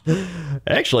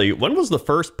 Actually, when was the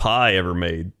first pie ever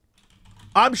made?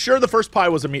 I'm sure the first pie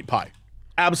was a meat pie.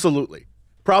 Absolutely. It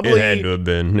Probably had to have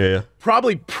been, yeah.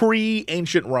 probably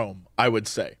pre-ancient Rome, I would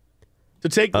say. To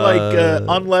take like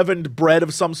unleavened bread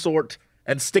of some sort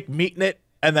and stick meat in it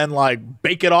and then like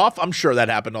bake it off, I'm sure that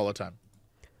happened all the time.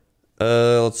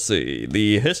 Let's see.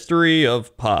 The history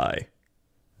of pie.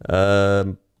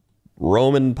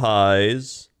 Roman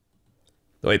pies.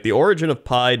 Wait, the origin of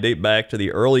pie date back to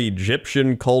the early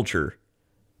Egyptian culture.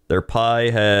 Their pie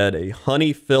had a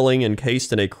honey filling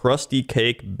encased in a crusty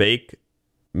cake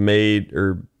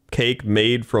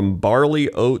made from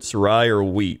barley, oats, rye, or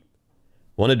wheat.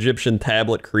 One Egyptian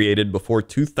tablet created before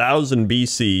 2000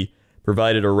 BC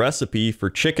provided a recipe for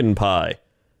chicken pie.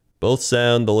 Both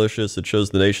sound delicious. It shows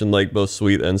the nation liked both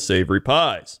sweet and savory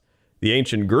pies. The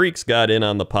ancient Greeks got in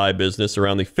on the pie business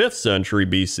around the 5th century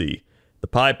BC. The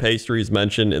pie pastries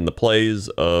mentioned in the plays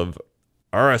of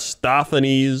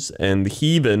Aristophanes and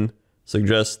Heaven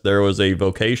suggest there was a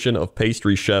vocation of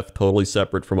pastry chef totally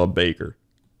separate from a baker.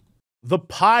 The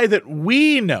pie that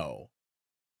we know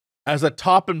as a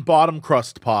top and bottom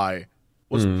crust pie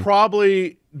was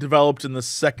probably developed in the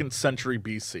 2nd century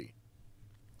BC.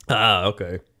 Ah,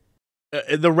 okay.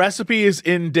 The recipe is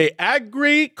in De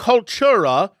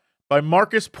Agricultura by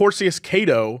Marcus Porcius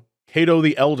Cato, Cato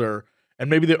the Elder, and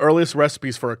maybe the earliest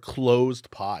recipes for a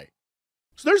closed pie.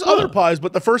 So there's other pies,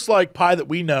 but the first like pie that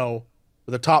we know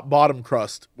with a top bottom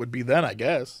crust would be then, I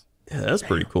guess. Yeah, that's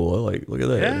pretty cool. Look at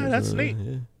that. Yeah, that's neat.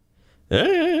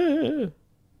 Yeah.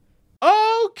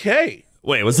 Okay.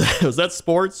 Wait, was that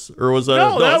sports or was that?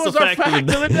 No, that was the our fact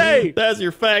of the day. That's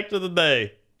your fact of the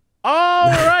day. All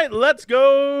right, let's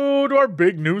go to our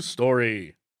big news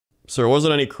story. So there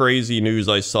wasn't any crazy news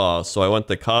I saw, so I went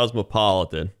to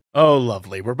Cosmopolitan. Oh,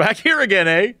 lovely. We're back here again,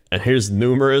 eh? And here's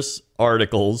numerous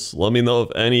articles. Let me know if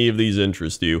any of these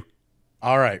interest you.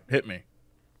 All right, hit me.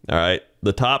 All right.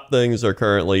 The top things are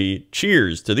currently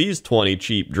cheers to these 20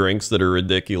 cheap drinks that are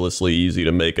ridiculously easy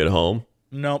to make at home.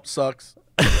 Nope, sucks.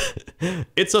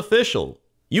 It's official.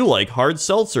 You like hard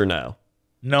seltzer now.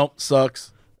 Nope,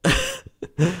 sucks.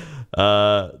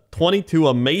 22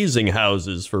 amazing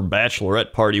houses for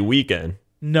bachelorette party weekend.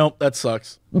 Nope, that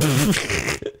sucks. We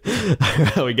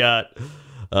got,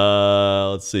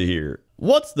 let's see here.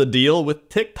 What's the deal with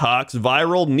TikTok's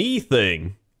viral knee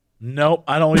thing? Nope,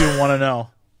 I don't even want to know.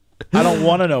 I don't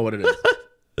want to know what it is.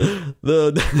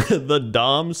 The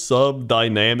Dom sub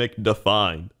dynamic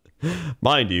defined.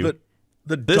 Mind you.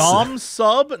 The Dom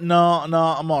sub? No,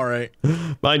 I'm all right.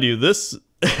 Mind you, this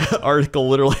article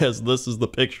literally has this as the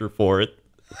picture for it.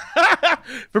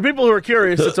 For people who are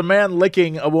curious, it's a man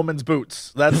licking a woman's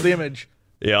boots. That's the image.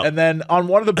 Yeah. And then on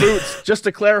one of the boots, just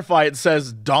to clarify, it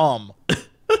says Dom.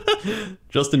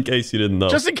 Just in case you didn't know.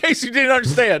 Just in case you didn't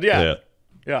understand. Yeah.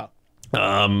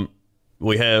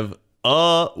 We have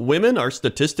women are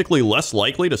statistically less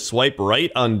likely to swipe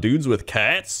right on dudes with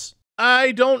cats.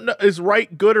 I don't know. Is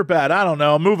right good or bad? I don't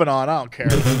know. Moving on. I don't care.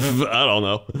 I don't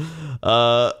know.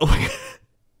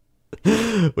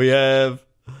 We have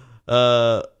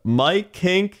Mike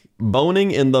Kink boning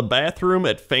in the bathroom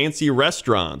at fancy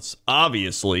restaurants.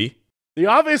 Obviously. The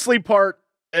obviously part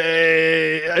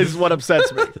is what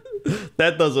upsets me.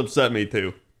 That does upset me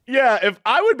too. Yeah, if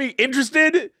I would be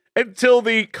interested until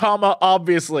the comma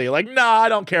obviously. Like, nah, I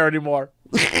don't care anymore.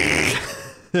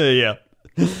 Yeah.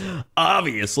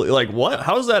 Obviously. Like, what?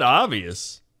 How's that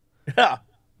obvious? Yeah.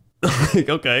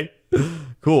 Okay.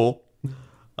 Cool.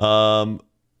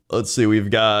 Let's see. We've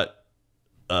got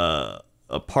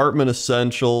apartment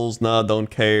essentials. Nah, don't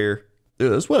care.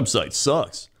 Dude, this website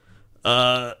sucks.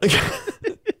 I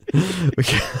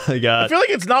feel like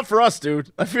it's not for us,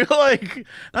 dude. I feel like,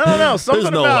 I don't know, something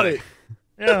about it.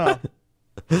 Yeah.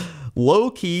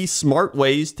 Low-key smart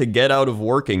ways to get out of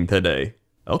working today.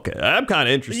 Okay, I'm kind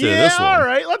of interested in this one. All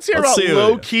right. Let's hear about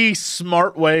low-key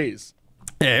smart ways.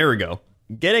 Yeah, here we go.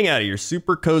 Getting out of your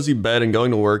super cozy bed and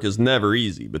going to work is never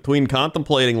easy. Between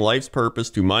contemplating life's purpose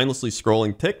to mindlessly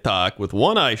scrolling TikTok with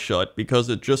one eye shut because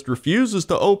it just refuses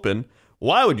to open,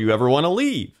 why would you ever want to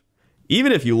leave?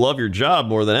 Even if you love your job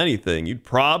more than anything, you'd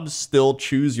probs still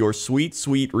choose your sweet,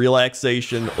 sweet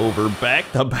relaxation over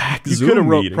back-to-back Zoom meetings. You could have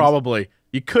wrote probably.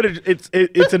 You could have.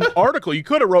 It's an article. You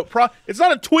could have wrote. It's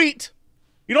not a tweet.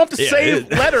 You don't have to save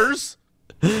letters.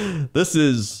 This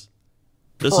is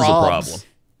a problem.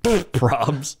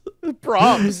 Probs.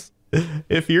 Probs.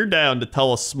 If you're down to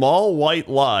tell a small white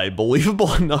lie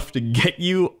believable enough to get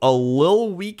you a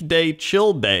little weekday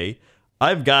chill day,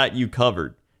 I've got you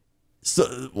covered.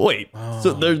 So wait,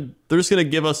 so they're just gonna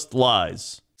give us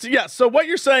lies. So, yeah. So what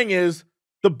you're saying is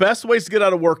the best ways to get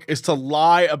out of work is to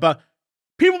lie about.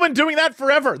 People have been doing that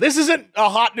forever. This isn't a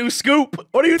hot new scoop.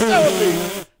 What are you telling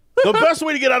me? The best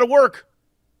way to get out of work,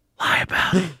 lie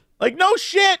about it. Like, no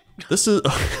shit. This is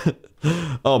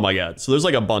oh my god. So there's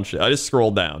like a bunch of I just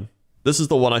scrolled down. This is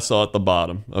the one I saw at the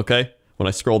bottom, okay? When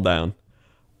I scrolled down.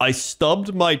 I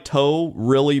stubbed my toe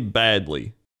really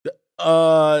badly.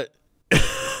 What?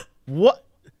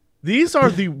 These are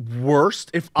the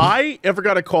worst. If I ever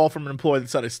got a call from an employee that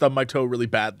said I stubbed my toe really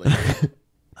badly,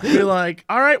 I'd be like,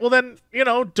 all right, well then,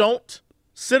 don't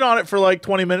sit on it for like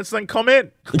 20 minutes, then come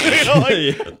in.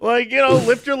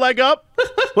 Lift your leg up,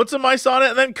 put some ice on it,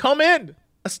 and then come in.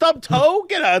 A stubbed toe?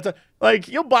 Get out.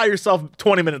 You'll buy yourself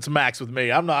 20 minutes max with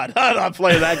me. I'm not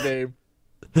playing that game.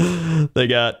 They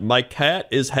got, my cat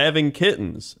is having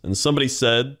kittens. And somebody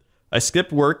said, I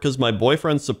skipped work because my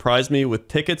boyfriend surprised me with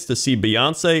tickets to see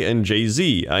Beyonce and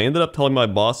Jay-Z. I ended up telling my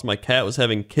boss my cat was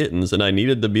having kittens and I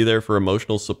needed to be there for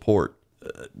emotional support.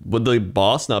 Would the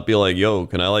boss not be like, yo,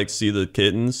 can I see the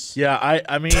kittens? Yeah,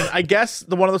 I mean, I guess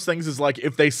one of those things is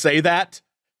if they say that,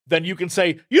 then you can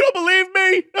say, you don't believe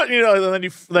me? And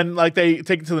then they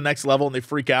take it to the next level and they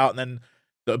freak out and then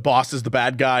the boss is the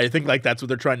bad guy. I think that's what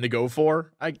they're trying to go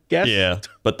for, I guess. Yeah,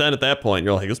 but then at that point,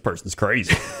 you're like, this person's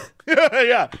crazy.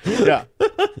 yeah.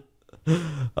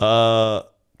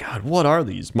 God, what are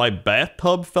these? My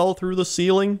bathtub fell through the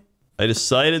ceiling. I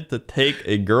decided to take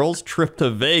a girls' trip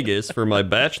to Vegas for my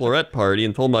bachelorette party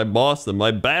and told my boss that my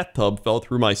bathtub fell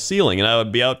through my ceiling and I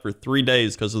would be out for 3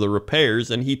 days because of the repairs,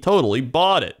 and he totally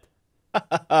bought it.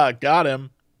 Got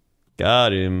him.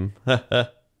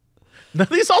 Now,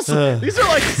 these are so.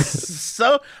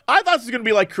 I thought this was gonna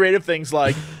be creative things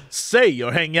like say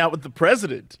you're hanging out with the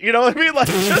president. You know what I mean?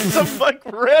 Just some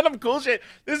random cool shit.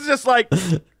 This is just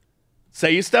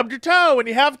say you stubbed your toe and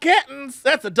you have kittens.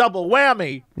 That's a double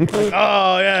whammy.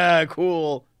 Oh yeah,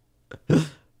 cool.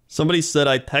 Somebody said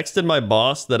I texted my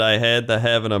boss that I had to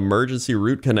have an emergency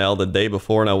root canal the day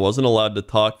before and I wasn't allowed to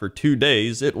talk for 2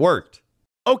 days. It worked.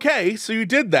 Okay, so you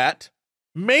did that.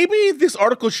 Maybe this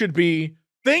article should be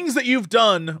things that you've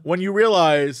done when you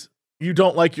realize you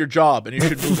don't like your job and you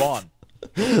should move on.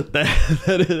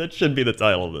 that should be the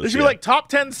title of this. This should be top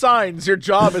 10 signs your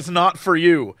job is not for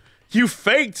you. You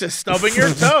faked stubbing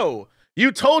your toe.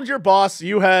 You told your boss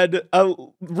you had a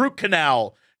root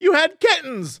canal. You had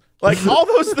kittens. All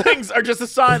those things are just a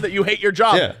sign that you hate your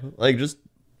job. Yeah,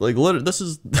 literally, this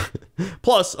is...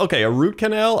 Plus, okay, a root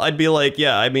canal, I'd be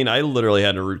yeah, I mean, I literally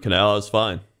had a root canal. I was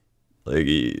fine.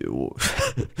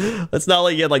 It's not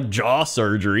like you had jaw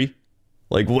surgery.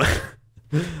 What?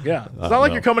 Yeah, it's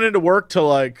not you're coming into work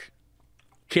to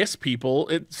kiss people.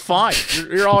 It's fine.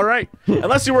 You're all right,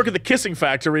 unless you work at the kissing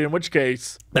factory, in which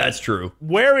case that's true.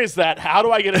 Where is that? How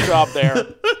do I get a job there?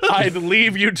 I'd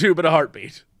leave YouTube in a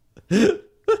heartbeat.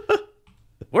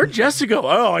 Where'd Jesse go?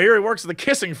 Oh, here he works at the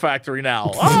kissing factory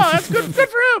now. Oh, that's good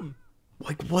for him.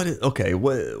 What is, okay,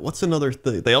 what's another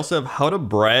thing? They also have how to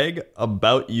brag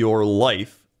about your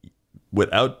life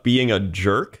without being a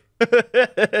jerk.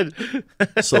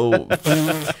 So,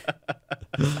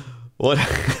 what?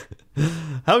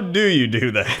 How do you do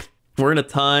that? We're in a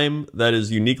time that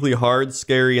is uniquely hard,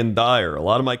 scary, and dire. A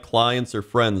lot of my clients or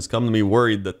friends come to me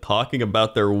worried that talking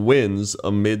about their wins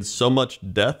amid so much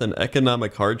death and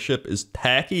economic hardship is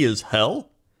tacky as hell.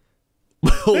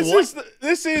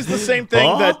 This is the same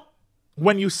thing that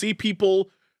when you see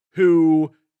people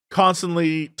who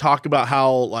constantly talk about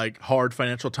how hard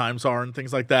financial times are and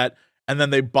things like that, and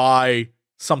then they buy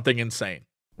something insane,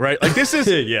 right? This is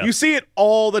yeah. You see it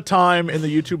all the time in the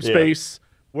YouTube space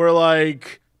where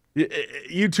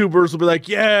YouTubers will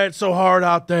be yeah, it's so hard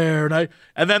out there,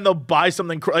 and then they'll buy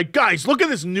something guys, look at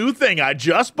this new thing I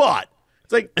just bought.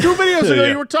 It's 2 videos ago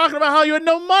you were talking about how you had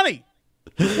no money.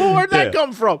 Well, where'd that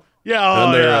come from?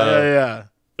 Yeah, yeah.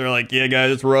 They're yeah,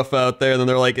 guys, it's rough out there. And then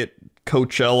they're at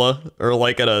Coachella or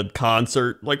at a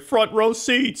concert, front row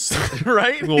seats.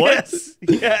 Right? What?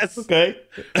 Yes. Okay.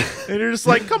 And you're just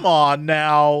come on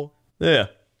now. Yeah.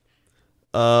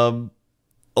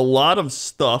 A lot of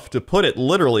stuff, to put it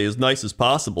literally as nice as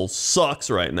possible, sucks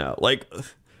right now.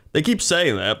 They keep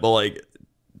saying that, but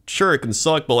sure, it can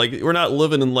suck, but we're not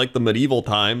living in the medieval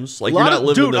times. You're not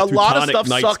living in the Teutonic lot of stuff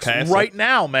Knights sucks castle. Right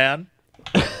now, man.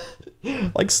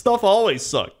 Stuff always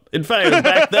sucked. In fact,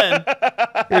 back then,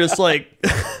 you're just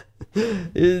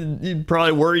you'd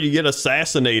probably worry you get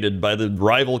assassinated by the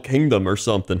rival kingdom or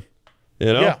something.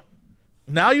 You know? Yeah.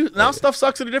 Now stuff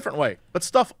sucks in a different way, but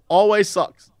stuff always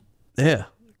sucks. Yeah.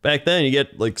 Back then, you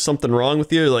get something wrong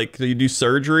with you, you do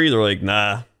surgery. They're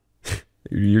nah,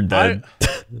 you're dead.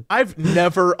 I've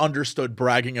never understood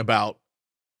bragging about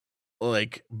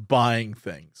buying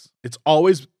things. It's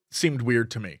always seemed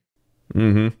weird to me.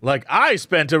 Mm-hmm. I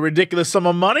spent a ridiculous sum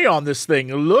of money on this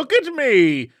thing. Look at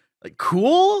me.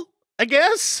 Cool, I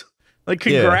guess. Like,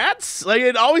 congrats. Like,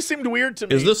 it always seemed weird to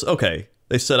me. Is this okay?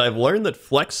 They said, I've learned that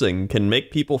flexing can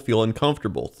make people feel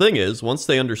uncomfortable. Thing is, once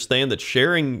they understand that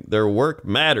sharing their work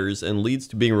matters and leads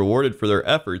to being rewarded for their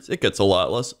efforts, it gets a lot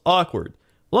less awkward.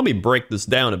 Let me break this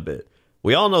down a bit.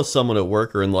 We all know someone at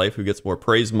work or in life who gets more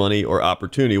praise, money, or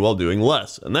opportunity while doing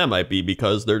less. And that might be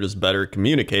because they're just better at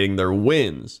communicating their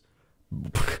wins.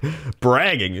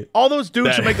 Bragging. All those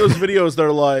dudes who make those videos,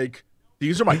 they're like,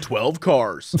 these are my 12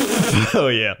 cars. Oh,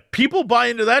 yeah. People buy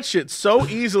into that shit so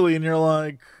easily, and you're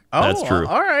like, oh, that's true.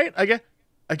 All right.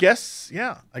 I guess,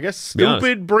 yeah. I guess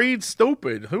stupid breeds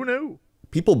stupid. Who knew?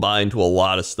 People buy into a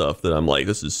lot of stuff that I'm like,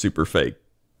 this is super fake.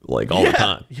 Like, all the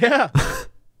time. Yeah.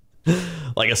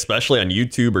 Like, especially on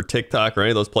YouTube or TikTok or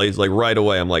any of those places, like, right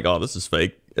away, I'm like, oh, this is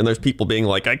fake. And there's people being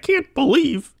like, I can't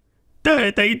believe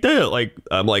that they did. Like,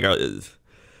 I'm like, are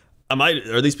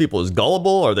these people as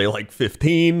gullible? Are they like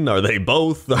 15? Are they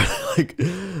both? like,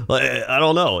 I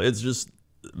don't know. It's just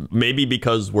maybe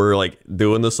because we're like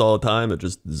doing this all the time, it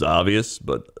just is obvious,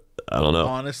 but I don't know.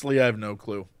 Honestly, I have no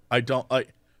clue.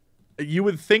 You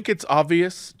would think it's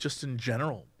obvious just in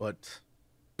general, but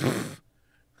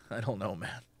I don't know,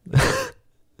 man.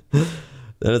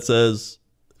 Then it says,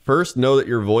 first, know that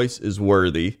your voice is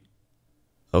worthy.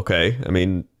 Okay, I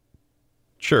mean,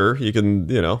 sure, you can,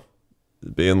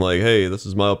 being like, hey, this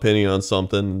is my opinion on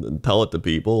something, and tell it to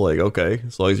people. Like, okay,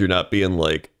 as long as you're not being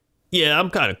like, yeah, I'm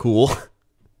kind of cool.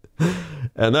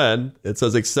 And then it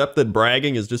says, accept that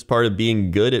bragging is just part of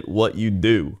being good at what you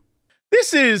do.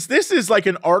 This is like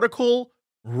an article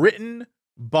written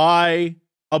by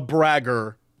a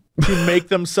bragger to make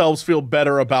themselves feel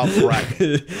better about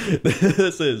bragging.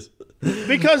 This is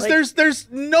because like, there's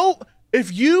no,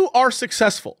 if you are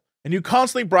successful and you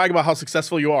constantly brag about how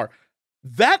successful you are,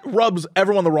 that rubs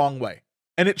everyone the wrong way.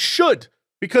 And it should,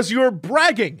 because you're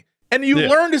bragging and you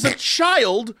learned as a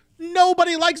child,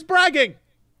 nobody likes bragging.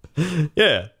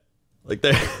 Yeah. Like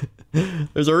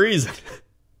there's a reason.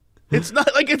 It's not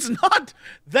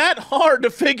that hard to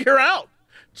figure out.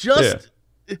 Just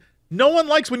no one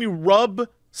likes when you rub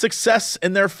success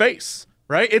in their face,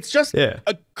 right? It's just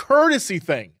a courtesy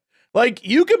thing. Like,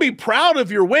 you can be proud of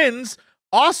your wins.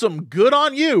 Awesome. Good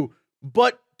on you.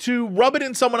 But to rub it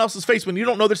in someone else's face when you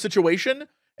don't know their situation,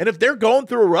 and if they're going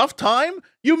through a rough time,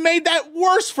 you made that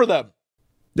worse for them.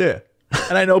 Yeah.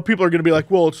 And I know people are going to be like,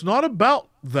 well, it's not about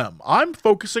them. I'm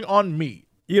focusing on me.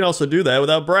 You can also do that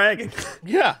without bragging.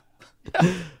 Yeah.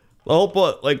 Well,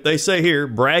 but like they say here,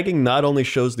 bragging not only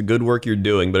shows the good work you're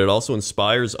doing, but it also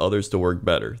inspires others to work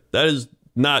better. That is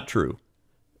not true.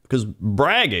 Because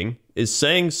bragging is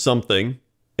saying something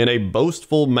in a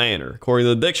boastful manner, according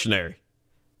to the dictionary,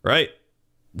 right?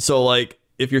 So, like,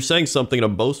 if you're saying something in a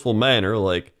boastful manner,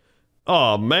 like,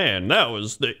 oh, man, that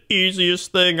was the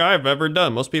easiest thing I've ever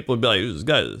done. Most people would be like,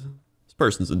 this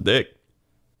person's a dick.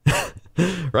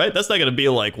 Right? That's not going to be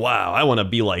like, wow, I want to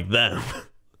be like them.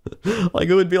 Like,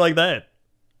 who would be like that?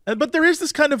 But there is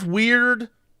this kind of weird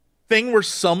thing where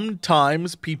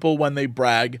sometimes people, when they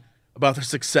brag about their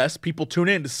success, people tune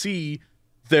in to see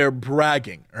their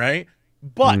bragging, right?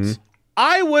 But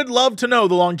I would love to know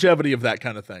the longevity of that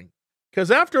kind of thing.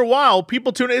 Because after a while,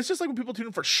 people tune in. It's just like when people tune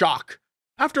in for shock.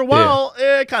 After a while,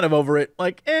 kind of over it.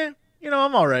 Like, I'm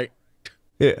all right.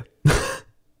 Yeah.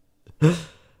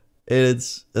 And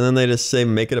then they just say,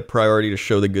 make it a priority to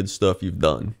show the good stuff you've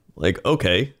done. Like,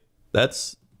 okay,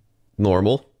 that's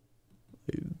normal.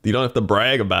 You don't have to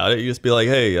brag about it. You just be like,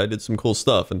 hey, I did some cool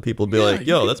stuff. And people be like,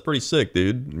 yo, that's pretty sick,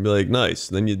 dude. And be like, nice.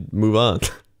 And then you move on.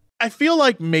 I feel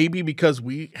like maybe because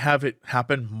we have it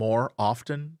happen more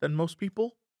often than most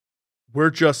people, we're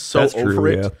just so over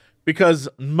it. Yeah. Because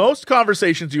most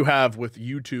conversations you have with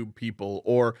YouTube people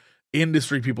or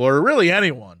industry people or really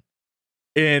anyone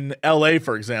in LA,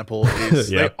 for example,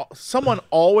 is someone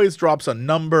always drops a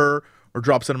number or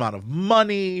drops an amount of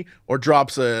money or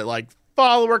drops a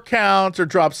follower count or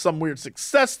drops some weird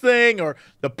success thing or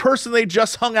the person they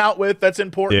just hung out with that's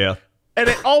important. Yeah. And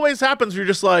it always happens where you're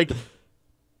just like,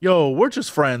 yo, we're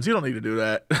just friends. You don't need to do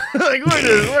that. Like,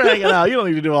 we're hanging out. You don't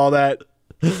need to do all that.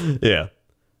 Yeah.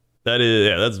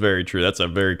 That's very true. That's a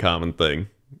very common thing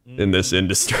in this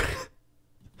industry.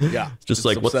 Yeah. It's just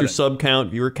like, upsetting. What's your sub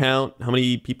count, viewer count? How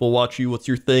many people watch you? What's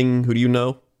your thing? Who do you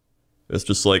know? It's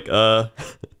just like,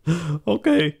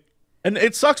 okay. And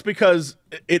it sucks because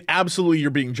it absolutely,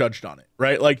 you're being judged on it,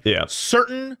 right? Like,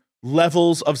 certain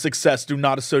levels of success do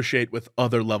not associate with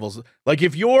other levels. Like,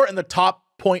 if you're in the top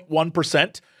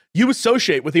 0.1%, you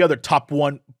associate with the other top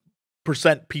 1%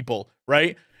 people,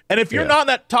 right? And if you're not in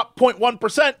that top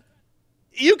 0.1%,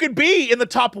 you could be in the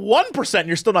top 1% and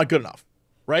you're still not good enough,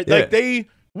 right? Like,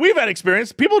 We've had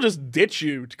experience. People just ditch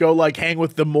you to go like hang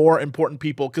with the more important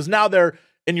people because now they're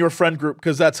in your friend group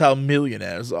because that's how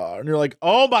millionaires are. And you're like,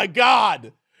 oh my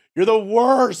God, you're the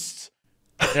worst.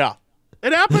 Yeah,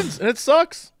 it happens and it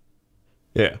sucks.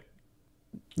 Yeah.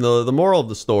 The moral of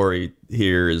the story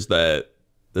here is that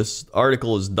this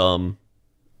article is dumb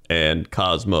and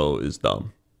Cosmo is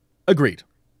dumb. Agreed.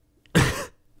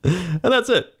 And that's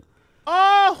it.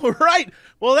 Oh, right.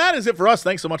 Well, that is it for us.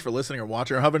 Thanks so much for listening or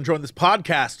watching or having enjoyed this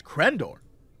podcast. Crendor,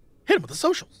 hit him with the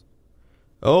socials.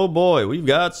 Oh boy, we've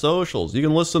got socials. You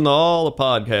can listen to all the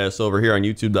podcasts over here on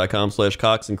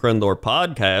youtube.com/Cox and Crendor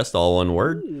podcast, all one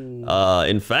word.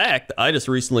 In fact, I just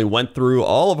recently went through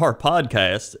all of our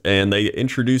podcasts and they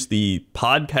introduced the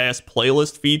podcast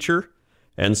playlist feature.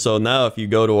 And so now if you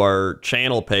go to our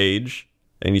channel page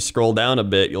and you scroll down a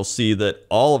bit, you'll see that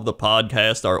all of the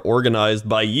podcasts are organized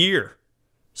by year.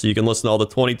 So you can listen to all the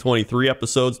 2023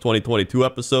 episodes, 2022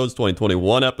 episodes,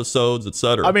 2021 episodes,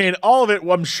 etc. I mean, all of it,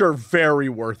 I'm sure, very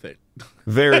worth it.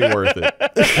 Very worth it.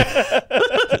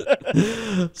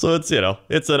 So it's,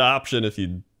 it's an option if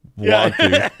you want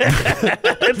to.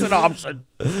 It's an option.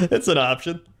 It's an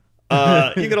option.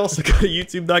 You can also go to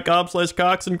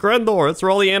youtube.com/Cox and Crendor. That's where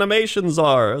all the animations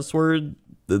are. That's where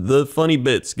the funny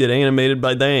bits get animated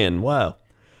by Dan. Wow.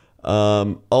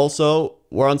 Also,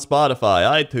 we're on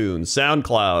Spotify, iTunes,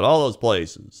 SoundCloud, all those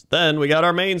places. Then we got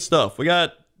our main stuff. We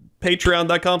got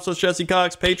patreon.com/Jesse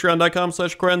Cox,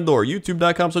 patreon.com/Crendor,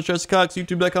 youtube.com/Jesse Cox,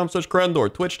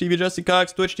 youtube.com/Crendor, Twitch TV Jesse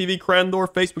Cox, Twitch TV Crendor,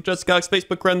 Facebook Jesse Cox,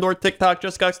 Facebook Crendor, TikTok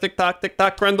Jesse Cox, TikTok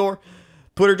Crendor,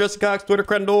 Twitter Jesse Cox, Twitter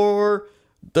Crendor,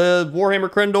 the Warhammer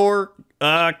Crendor,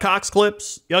 Cox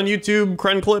Clips on YouTube,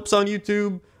 Cren Clips on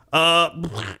YouTube,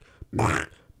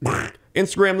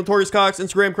 Instagram Notorious Cox,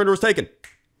 Instagram Crendor's taken.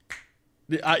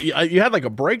 You had like a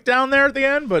breakdown there at the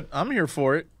end, but I'm here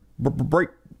for it.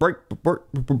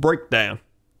 Breakdown.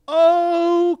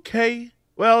 Okay.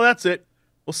 Well, that's it.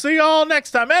 We'll see y'all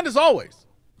next time. And as always,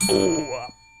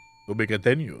 we'll be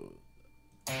continued.